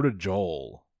here over to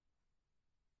Joel.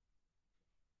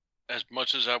 As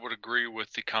much as I would agree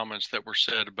with the comments that were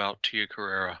said about Tia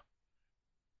Carrera,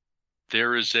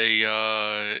 there is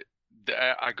I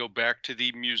go back to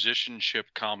the musicianship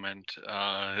comment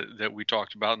that we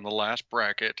talked about in the last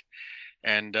bracket,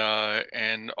 and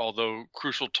although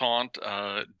Crucial Taunt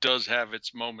does have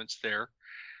its moments there,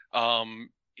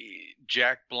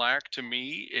 Jack Black to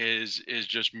me is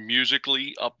just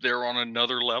musically up there on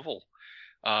another level,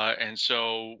 and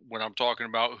so when I'm talking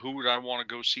about who would I want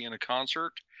to go see in a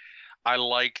concert, I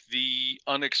like the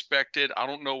unexpected. I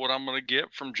don't know what I'm going to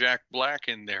get from Jack Black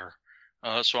in there.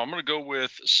 So I'm going to go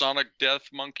with Sonic Death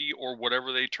Monkey or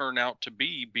whatever they turn out to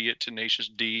be it Tenacious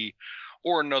D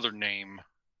or another name.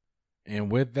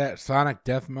 And with that, Sonic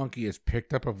Death Monkey has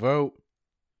picked up a vote.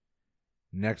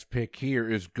 Next pick here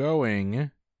is going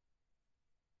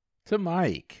to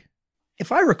Mike.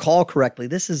 If I recall correctly,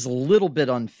 this is a little bit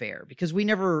unfair because we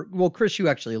never, well, Chris, you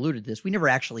actually alluded to this, we never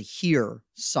actually hear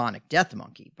Sonic Death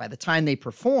Monkey. By the time they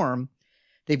perform,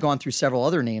 they've gone through several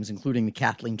other names, including the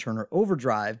Kathleen Turner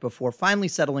Overdrive, before finally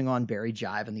settling on Barry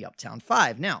Jive and the Uptown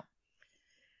Five. Now,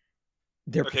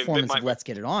 their performance of Let's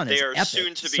Get It On is epic. They are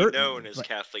soon to be known as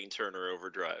Kathleen Turner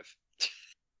Overdrive.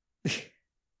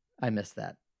 I missed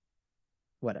that.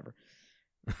 Whatever.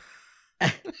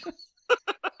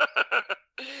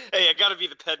 Hey, I gotta be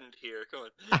the pedant here. Come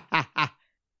on.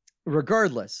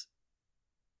 Regardless,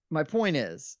 my point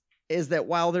is that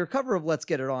while their cover of Let's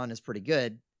Get It On is pretty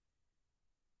good,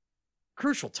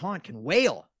 Crucial Taunt can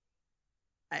wail.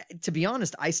 To be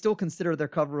honest, I still consider their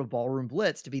cover of Ballroom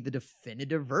Blitz to be the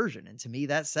definitive version. And to me,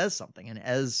 that says something. And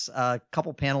as a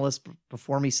couple panelists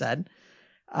before me said,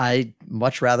 I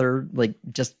much rather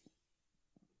just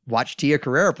watch Tia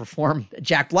Carrera perform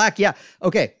Jack Black. Yeah.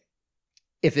 Okay.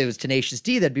 If it was Tenacious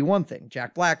D, that'd be one thing.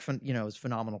 Jack Black, is a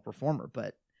phenomenal performer,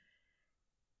 but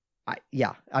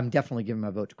I'm definitely giving my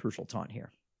vote to Crucial Taunt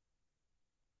here.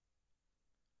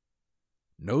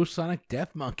 No Sonic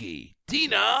Death Monkey.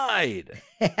 Denied.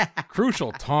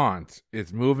 Crucial Taunt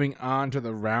is moving on to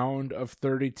the round of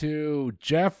 32.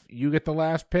 Jeff, you get the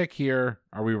last pick here.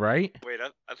 Are we right? Wait,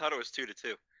 I thought it was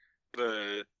 2-2.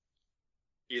 But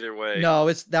either way.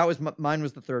 No, mine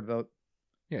was the third vote.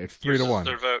 Yeah, it's 3-1.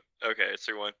 Third vote. Okay, it's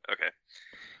 3-1. Okay.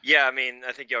 Yeah, I mean,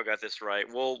 I think y'all got this right.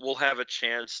 We'll have a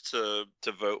chance to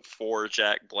vote for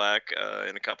Jack Black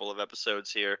in a couple of episodes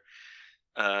here.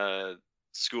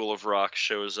 School of Rock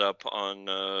shows up on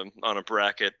a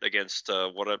bracket against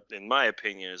what, in my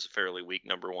opinion, is a fairly weak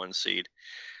number 1 seed.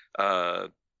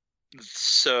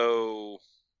 So,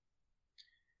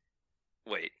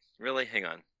 wait, really? Hang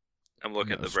on. I'm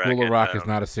looking at the bracket. School of Rock is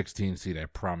not a 16 seed. I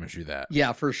promise you that.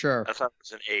 Yeah, for sure. I thought it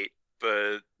was an 8,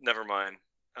 but never mind.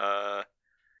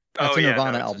 That's a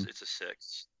Nirvana album. It's a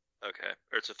 6. Okay,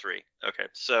 or it's a 3. Okay,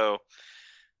 so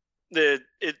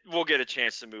we'll get a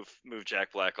chance to move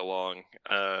Jack Black along.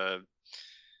 The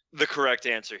correct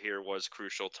answer here was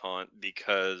Crucial Taunt,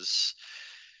 because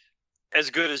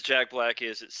as good as Jack Black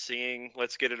is at singing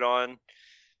Let's Get It On,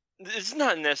 it's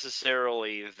not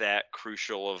necessarily that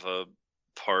crucial of a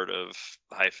part of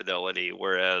High Fidelity,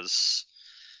 whereas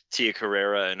Tia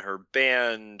Carrera and her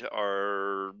band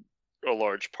are a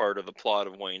large part of the plot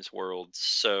of Wayne's World.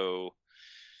 So,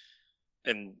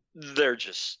 and they're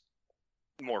just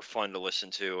more fun to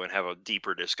listen to and have a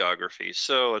deeper discography.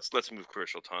 So let's move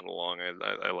Crucial Taunt along.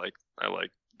 I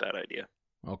like that idea.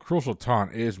 Well, Crucial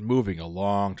Taunt is moving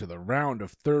along to the round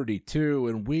of 32,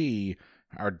 and we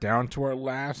are down to our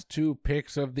last 2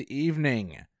 picks of the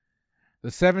evening. The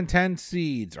 7-10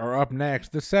 seeds are up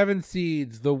next. The 7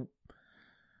 seeds,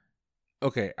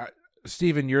 Okay,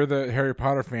 Steven, you're the Harry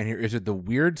Potter fan here. Is it the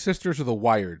Weird Sisters or the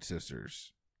Wired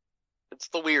Sisters? It's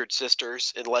the Weird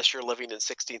Sisters, unless you're living in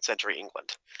 16th century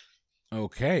England.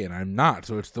 Okay, and I'm not.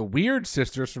 So it's the Weird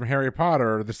Sisters from Harry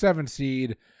Potter, the 7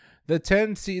 seed. the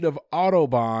 10 seed of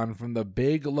Autobahn from the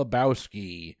Big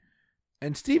Lebowski.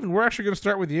 And Steven, we're actually going to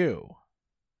start with you.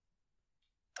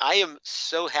 I am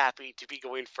so happy to be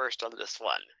going first on this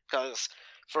one because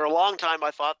for a long time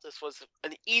I thought this was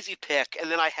an easy pick,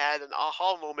 and then I had an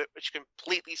aha moment which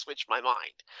completely switched my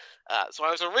mind. So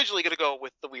I was originally going to go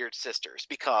with the Weird Sisters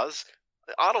because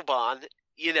Autobahn,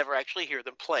 you never actually hear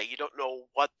them play. You don't know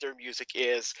what their music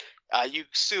is. You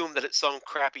assume that it's some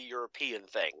crappy European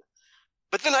thing.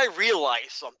 But then I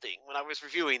realized something when I was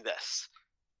reviewing this.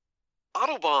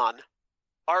 Autobahn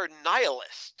are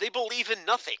nihilists. They believe in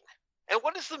nothing. And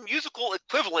what is the musical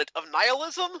equivalent of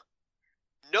nihilism?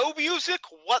 No music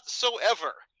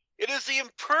whatsoever. It is the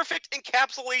imperfect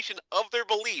encapsulation of their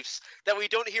beliefs that we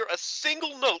don't hear a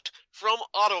single note from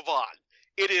Autobahn.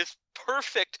 It is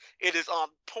perfect. It is on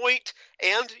point.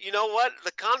 And you know what?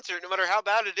 The concert, no matter how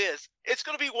bad it is, it's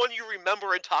going to be one you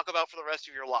remember and talk about for the rest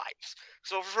of your lives.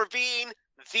 So for being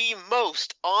the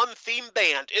most on-theme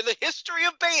band in the history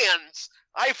of bands,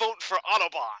 I vote for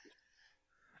Autobahn.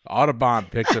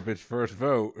 Autobahn picks up its first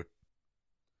vote.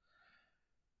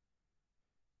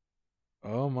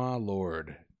 Oh, my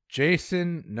Lord.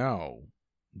 Jason, no.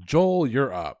 Joel,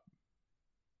 you're up.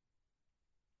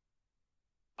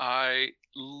 I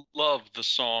love the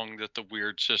song that the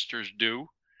Weird Sisters do.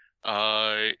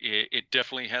 It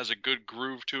definitely has a good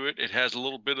groove to it. It has a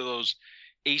little bit of those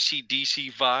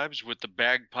AC/DC vibes with the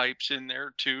bagpipes in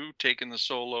there, too, taking the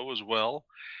solo as well.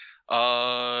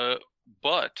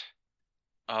 But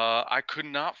I could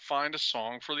not find a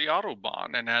song for the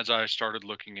Autobahn. And as I started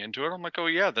looking into it, I'm like, oh,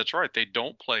 yeah, that's right. They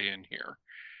don't play in here.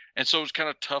 And so it's kind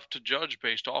of tough to judge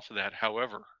based off of that.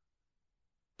 However,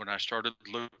 when I started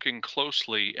looking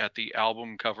closely at the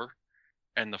album cover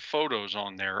and the photos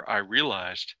on there, I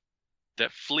realized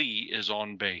that Flea is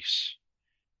on bass.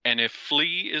 And if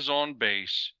Flea is on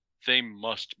bass, they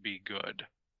must be good.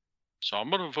 So I'm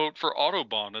going to vote for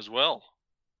Autobahn as well.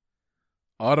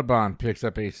 Autobahn picks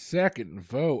up a second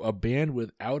vote. A band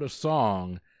without a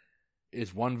song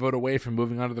is one vote away from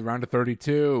moving on to the round of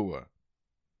 32.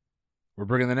 We're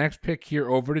bringing the next pick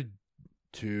here over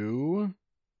to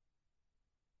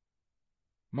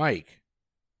Mike.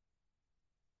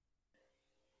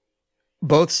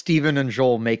 Both Steven and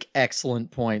Joel make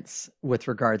excellent points with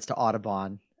regards to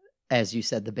Autobahn. As you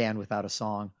said, the band without a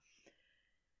song.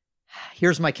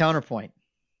 Here's my counterpoint.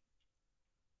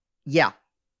 Yeah.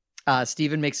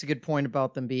 Steven makes a good point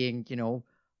about them being,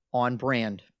 on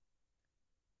brand.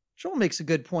 Joel makes a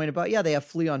good point about, they have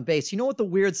Flea on bass. You know what the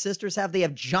Weird Sisters have? They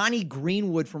have Johnny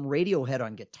Greenwood from Radiohead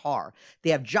on guitar. They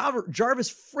have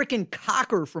Jarvis frickin'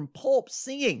 Cocker from Pulp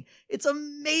singing. It's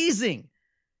amazing.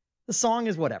 The song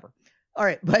is whatever. All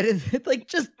right, but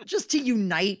just to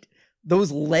unite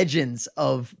those legends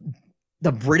of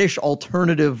the British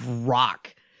alternative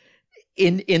rock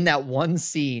in that one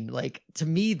scene, to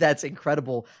me, that's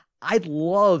incredible. I'd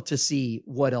love to see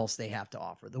what else they have to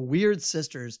offer. The Weird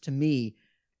Sisters, to me,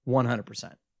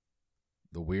 100%.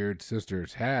 The Weird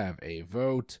Sisters have a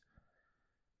vote.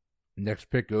 Next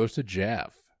pick goes to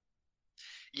Jeff.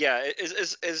 Yeah,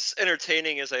 as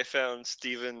entertaining as I found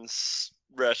Steven's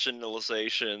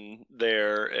rationalization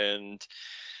there, and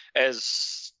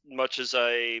as much as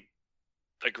I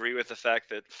agree with the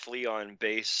fact that Flea on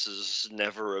bass is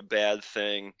never a bad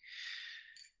thing,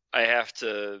 I have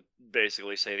to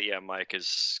basically say that, Mike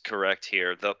is correct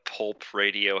here. The Pulp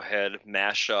Radiohead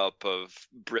mashup of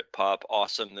Britpop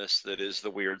awesomeness that is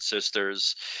the Weird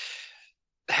Sisters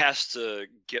has to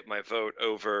get my vote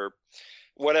over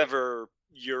whatever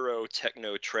Euro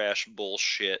techno trash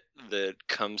bullshit that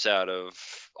comes out of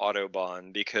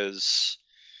Autobahn, because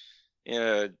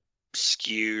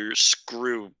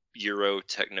screw Euro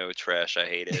techno trash. I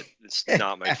hate it. It's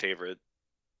not my favorite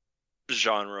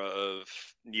genre of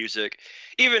music,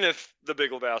 even if The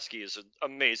Big Lebowski is an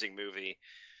amazing movie.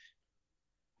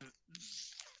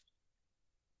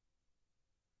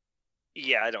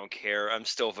 I don't care. I'm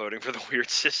still voting for the Weird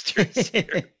Sisters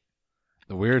here.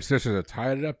 The Weird Sisters have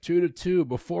tied it up 2-2.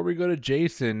 Before we go to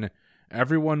Jason,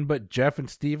 everyone but Jeff and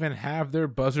Steven have their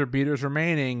buzzer beaters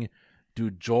remaining. Do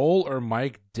Joel or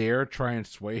Mike dare try and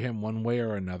sway him one way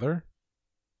or another?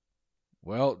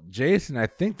 Well, Jason, I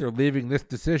think they're leaving this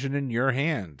decision in your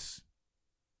hands.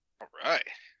 All right.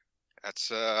 That's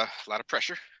a lot of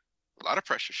pressure. A lot of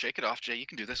pressure. Shake it off, Jay. You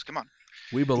can do this. Come on.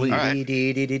 We believe. All right.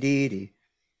 You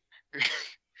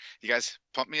You guys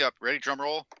pump me up. Ready? Drum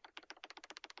roll.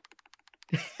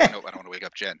 Nope, I don't want to wake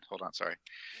up Jen. Hold on. Sorry.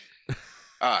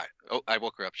 All right. Oh, I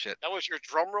woke her up. Shit. That was your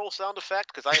drum roll sound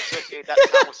effect? Because I associate that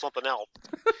sound with something else.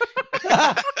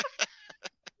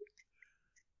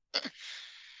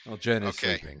 Well, Jen is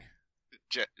Okay. sleeping.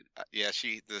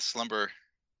 The slumber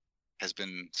has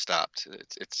been stopped.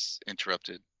 It's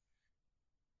interrupted.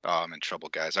 Oh, I'm in trouble,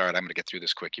 guys. All right, I'm gonna get through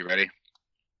this quick. You ready?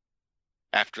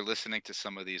 After listening to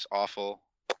some of these awful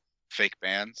fake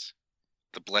bands,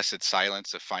 the blessed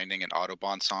silence of finding an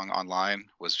Autobahn song online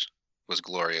was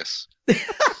glorious.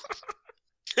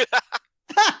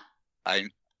 I'm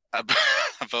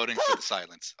voting for the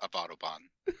silence of Autobahn.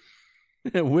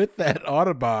 With that,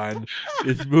 Audubon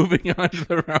is moving on to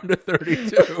the round of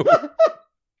 32.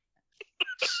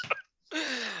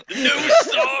 No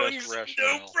songs, no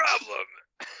rationale. problem.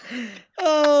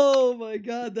 Oh my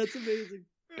god, that's amazing.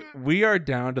 We are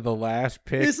down to the last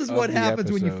pick. This is of what the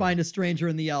happens when you episode. find a stranger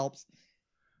in the Alps.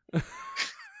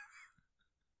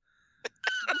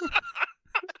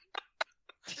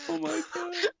 Oh my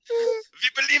god. We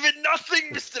believe in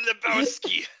nothing, Mr.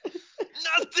 Lebowski.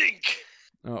 Nothing.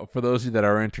 Oh, for those of you that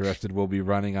are interested, we'll be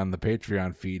running on the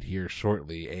Patreon feed here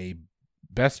shortly a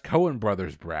Best Coen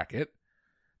Brothers bracket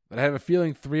that I have a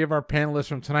feeling 3 of our panelists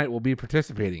from tonight will be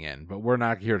participating in, but we're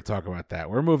not here to talk about that.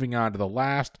 We're moving on to the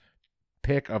last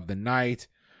pick of the night.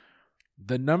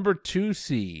 The number 2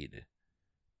 seed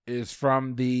is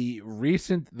from the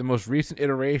most recent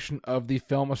iteration of the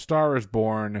film A Star Is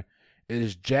Born. It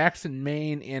is Jackson,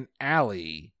 Maine, and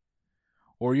Allie.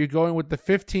 Or you're going with the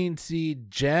 15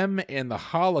 seed Gem and the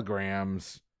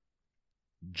Holograms.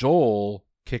 Joel,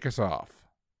 kick us off.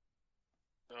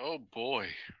 Oh boy.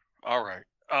 All right.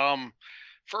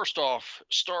 First off,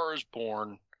 Star Is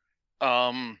Born.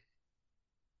 My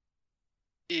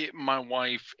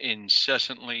wife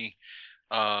incessantly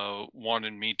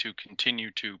wanted me to continue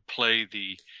to play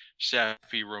the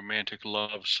sappy romantic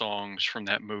love songs from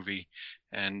that movie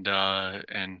and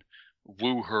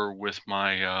woo her with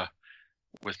my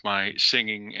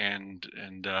singing and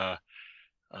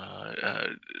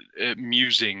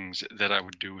musings that I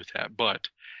would do with that. But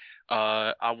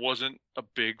I wasn't a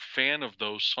big fan of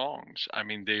those songs. I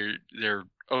mean, they're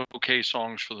okay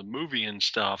songs for the movie and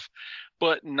stuff,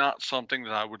 but not something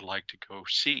that I would like to go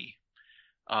see.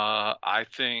 I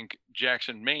think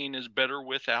Jackson, Maine is better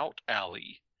without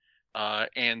Allie.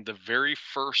 And the very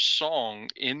first song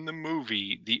in the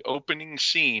movie, the opening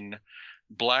scene,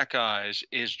 Black Eyes,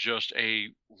 is just a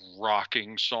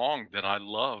rocking song that I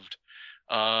loved.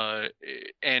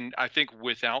 And I think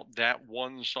without that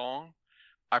one song,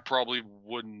 I probably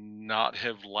would not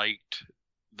have liked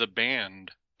the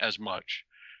band as much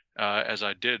as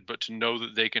I did. But to know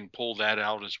that they can pull that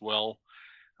out as well,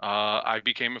 I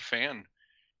became a fan.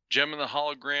 Gem and the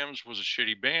Holograms was a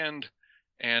shitty band,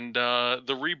 and the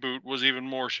reboot was even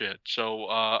more shit. So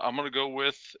I'm going to go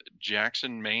with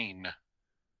Jackson, Maine.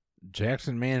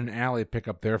 Jackson, Maine, and Allie pick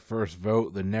up their first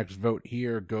vote. The next vote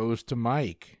here goes to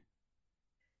Mike.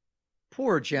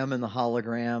 Poor Gem and the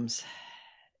Holograms.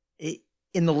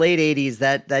 In the late 80s,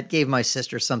 that gave my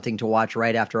sister something to watch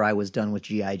right after I was done with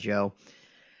G.I. Joe.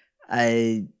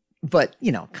 But,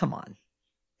 come on.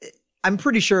 I'm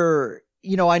pretty sure,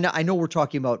 I know we're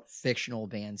talking about fictional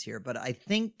bands here, but I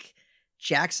think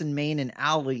Jackson, Maine, and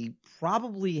Allie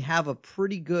probably have a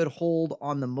pretty good hold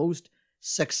on the most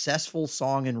successful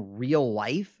song in real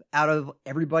life out of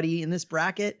everybody in this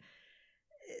bracket.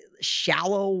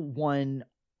 Shallow won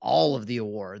all of the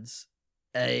awards.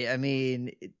 I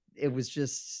mean, it was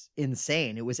just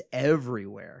insane. It was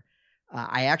everywhere.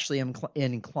 I actually am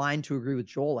inclined to agree with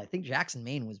Joel. I think Jackson,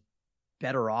 Maine was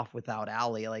better off without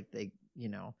Allie.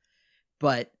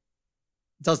 But it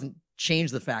doesn't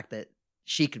change the fact that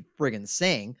she could friggin'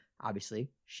 sing. Obviously,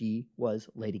 she was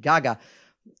Lady Gaga.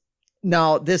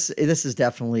 Now, this is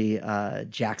definitely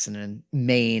Jackson and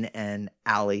Maine and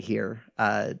Allie here.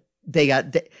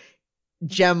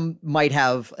 Gem might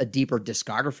have a deeper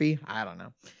discography. I don't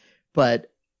know.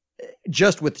 But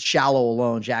just with Shallow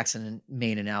alone, Jackson and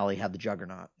Maine and Allie have the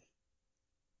juggernaut.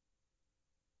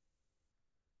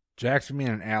 Jackson, Maine,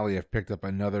 and Allie have picked up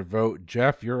another vote.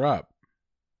 Jeff, you're up.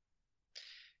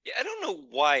 Yeah, I don't know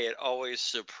why it always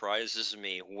surprises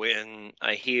me when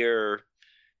I hear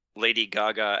Lady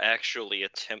Gaga actually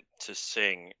attempt to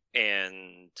sing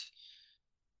and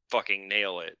fucking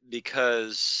nail it,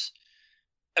 because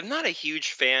I'm not a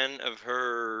huge fan of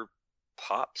her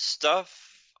pop stuff.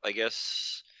 I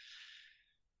guess,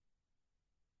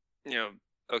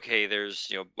 okay,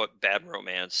 there's, what, Bad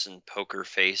Romance and Poker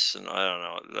Face, and I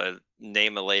don't know,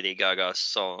 name a Lady Gaga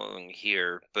song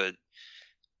here, but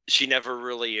she never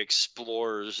really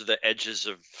explores the edges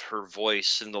of her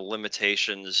voice and the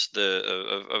limitations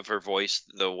of her voice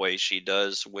the way she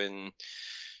does when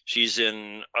she's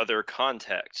in other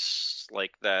contexts,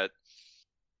 like that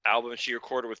album she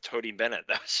recorded with Tony Bennett.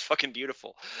 That was fucking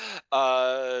beautiful.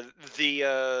 And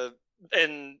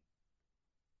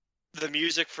the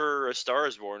music for A Star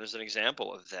Is Born is an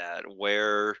example of that,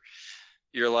 where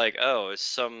you're like, oh, it's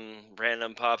some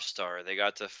random pop star. They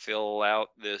got to fill out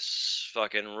this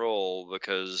fucking role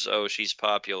because, oh, she's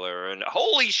popular. And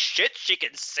holy shit, she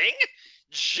can sing?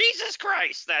 Jesus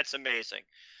Christ, that's amazing.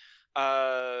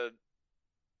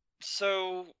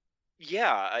 So,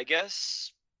 yeah, I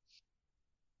guess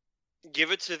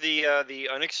give it to the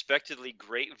unexpectedly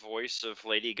great voice of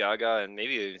Lady Gaga, and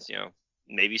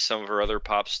maybe some of her other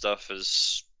pop stuff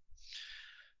is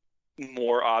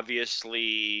more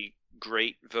obviously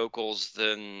great vocals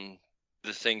than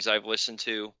the things I've listened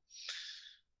to.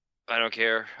 I don't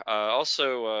care.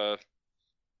 Also,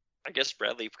 I guess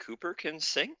Bradley Cooper can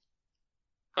sing?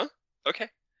 Huh? Okay.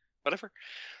 Whatever.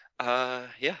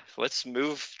 Yeah, let's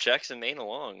move Jackson Maine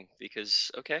along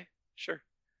because, okay, sure.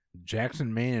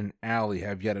 Jackson Maine and Allie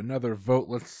have yet another vote.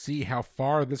 Let's see how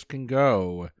far this can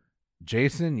go.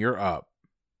 Jason, you're up.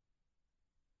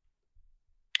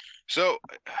 So,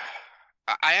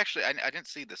 I didn't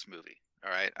see this movie.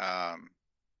 All right.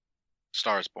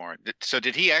 Star Is Born. So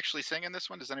did he actually sing in this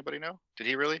one? Does anybody know? Did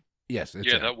he really? Yes.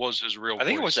 Yeah, that was his real voice. I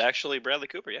think it was actually Bradley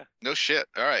Cooper, yeah. No shit.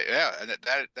 All right. Yeah. And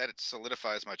that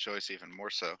solidifies my choice even more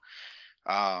so.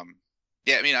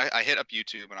 Yeah, I mean, I hit up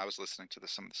YouTube and I was listening to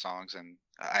some of the songs, and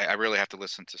I really have to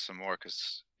listen to some more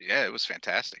because, yeah, it was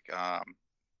fantastic.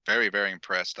 Very, very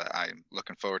impressed. I'm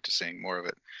looking forward to seeing more of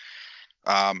it.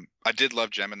 I did love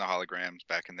Gem and the Holograms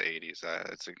back in the 80s.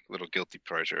 It's a little guilty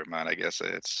pleasure of mine, I guess.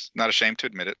 It's not ashamed to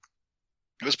admit it.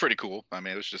 It was pretty cool. I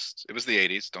mean, it was the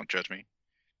 80s. Don't judge me.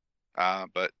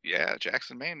 But yeah,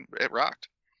 Jackson Maine, it rocked.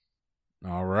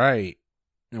 All right.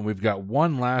 And we've got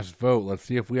one last vote. Let's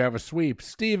see if we have a sweep.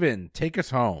 Steven, take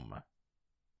us home.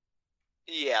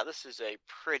 Yeah, this is a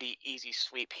pretty easy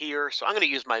sweep here. So I'm going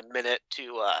to use my minute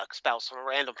to espouse some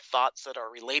random thoughts that are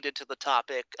related to the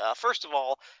topic. First of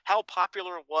all, how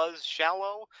popular was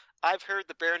Shallow? I've heard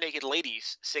the Bare Naked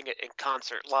Ladies sing it in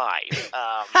concert live. So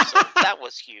that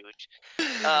was huge.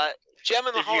 Gem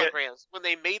and the Holograms, when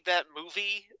they made that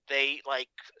movie, they,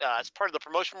 as part of the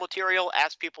promotional material,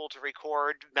 asked people to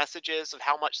record messages of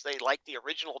how much they liked the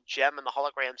original Gem and the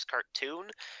Holograms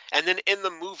cartoon. And then in the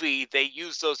movie, they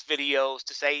used those videos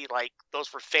to say,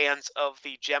 those were fans of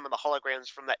the Gem and the Holograms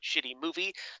from that shitty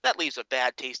movie. That leaves a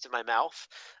bad taste in my mouth.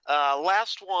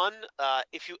 Last one,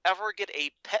 if you ever get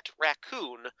a pet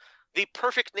raccoon, the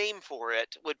perfect name for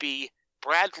it would be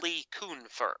Bradley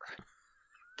Coonfur.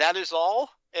 That is all,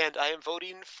 and I am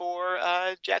voting for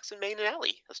Jackson Maine and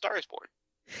Allie, A Star Is Born.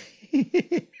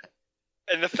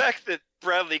 And the fact that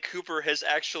Bradley Cooper has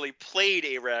actually played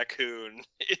a raccoon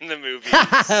in the movie.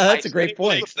 That's a great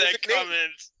point. That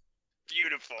comment,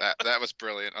 beautiful. That was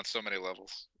brilliant on so many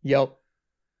levels. Yep.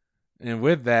 And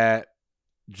with that,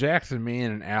 Jackson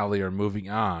Maine and Allie are moving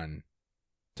on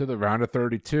to the round of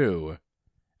 32.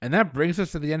 And that brings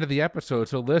us to the end of the episode.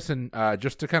 So listen,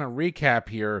 just to kind of recap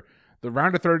here, the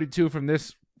round of 32 from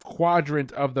this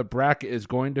quadrant of the bracket is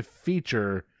going to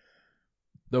feature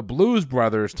the Blues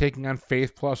Brothers taking on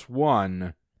Faith Plus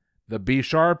One, the B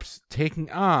Sharps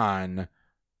taking on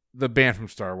the band from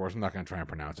Star Wars. I'm not going to try and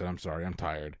pronounce it. I'm sorry. I'm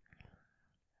tired.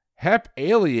 Hep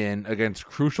Alien against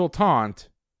Crucial Taunt,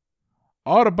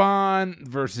 Audubon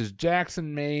versus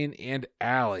Jackson Maine and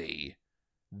Allie.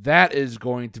 That is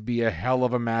going to be a hell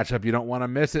of a matchup. You don't want to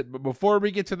miss it. But before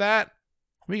we get to that,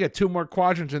 we got two more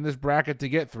quadrants in this bracket to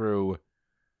get through.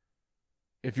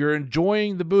 If you're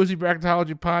enjoying the Boozy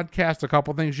Bracketology podcast, a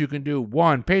couple things you can do.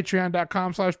 One,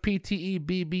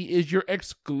 patreon.com/PTEBB is your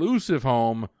exclusive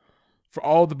home for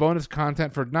all the bonus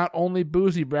content for not only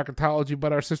Boozy Bracketology,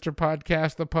 but our sister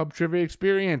podcast, The Pub Trivia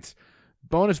Experience.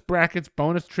 Bonus brackets,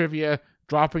 bonus trivia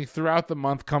dropping throughout the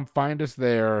month. Come find us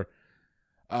there.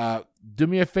 Do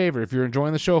me a favor. If you're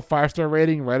enjoying the show, 5-star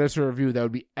rating, write us a review. That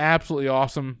would be absolutely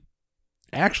awesome.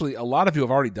 Actually, a lot of you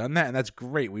have already done that, and that's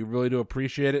great. We really do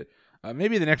appreciate it.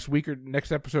 Maybe the next week or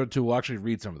next episode or two, we'll actually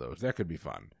read some of those. That could be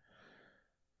fun.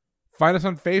 Find us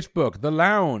on Facebook, The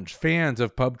Lounge, fans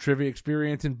of Pub Trivia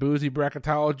Experience and Boozy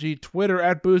Bracketology.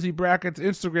 Twitter @Boozy Brackets.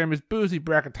 Instagram is Boozy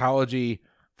Bracketology.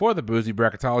 For the Boozy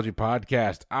Bracketology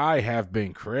podcast, I have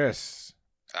been Chris.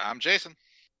 I'm Jason.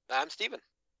 I'm Steven.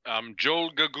 I'm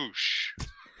Joel Gagoosh.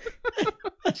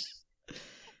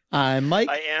 I'm Mike.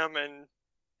 I am and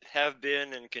have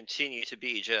been and continue to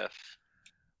be Jeff.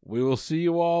 We will see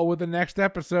you all with the next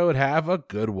episode. Have a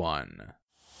good one.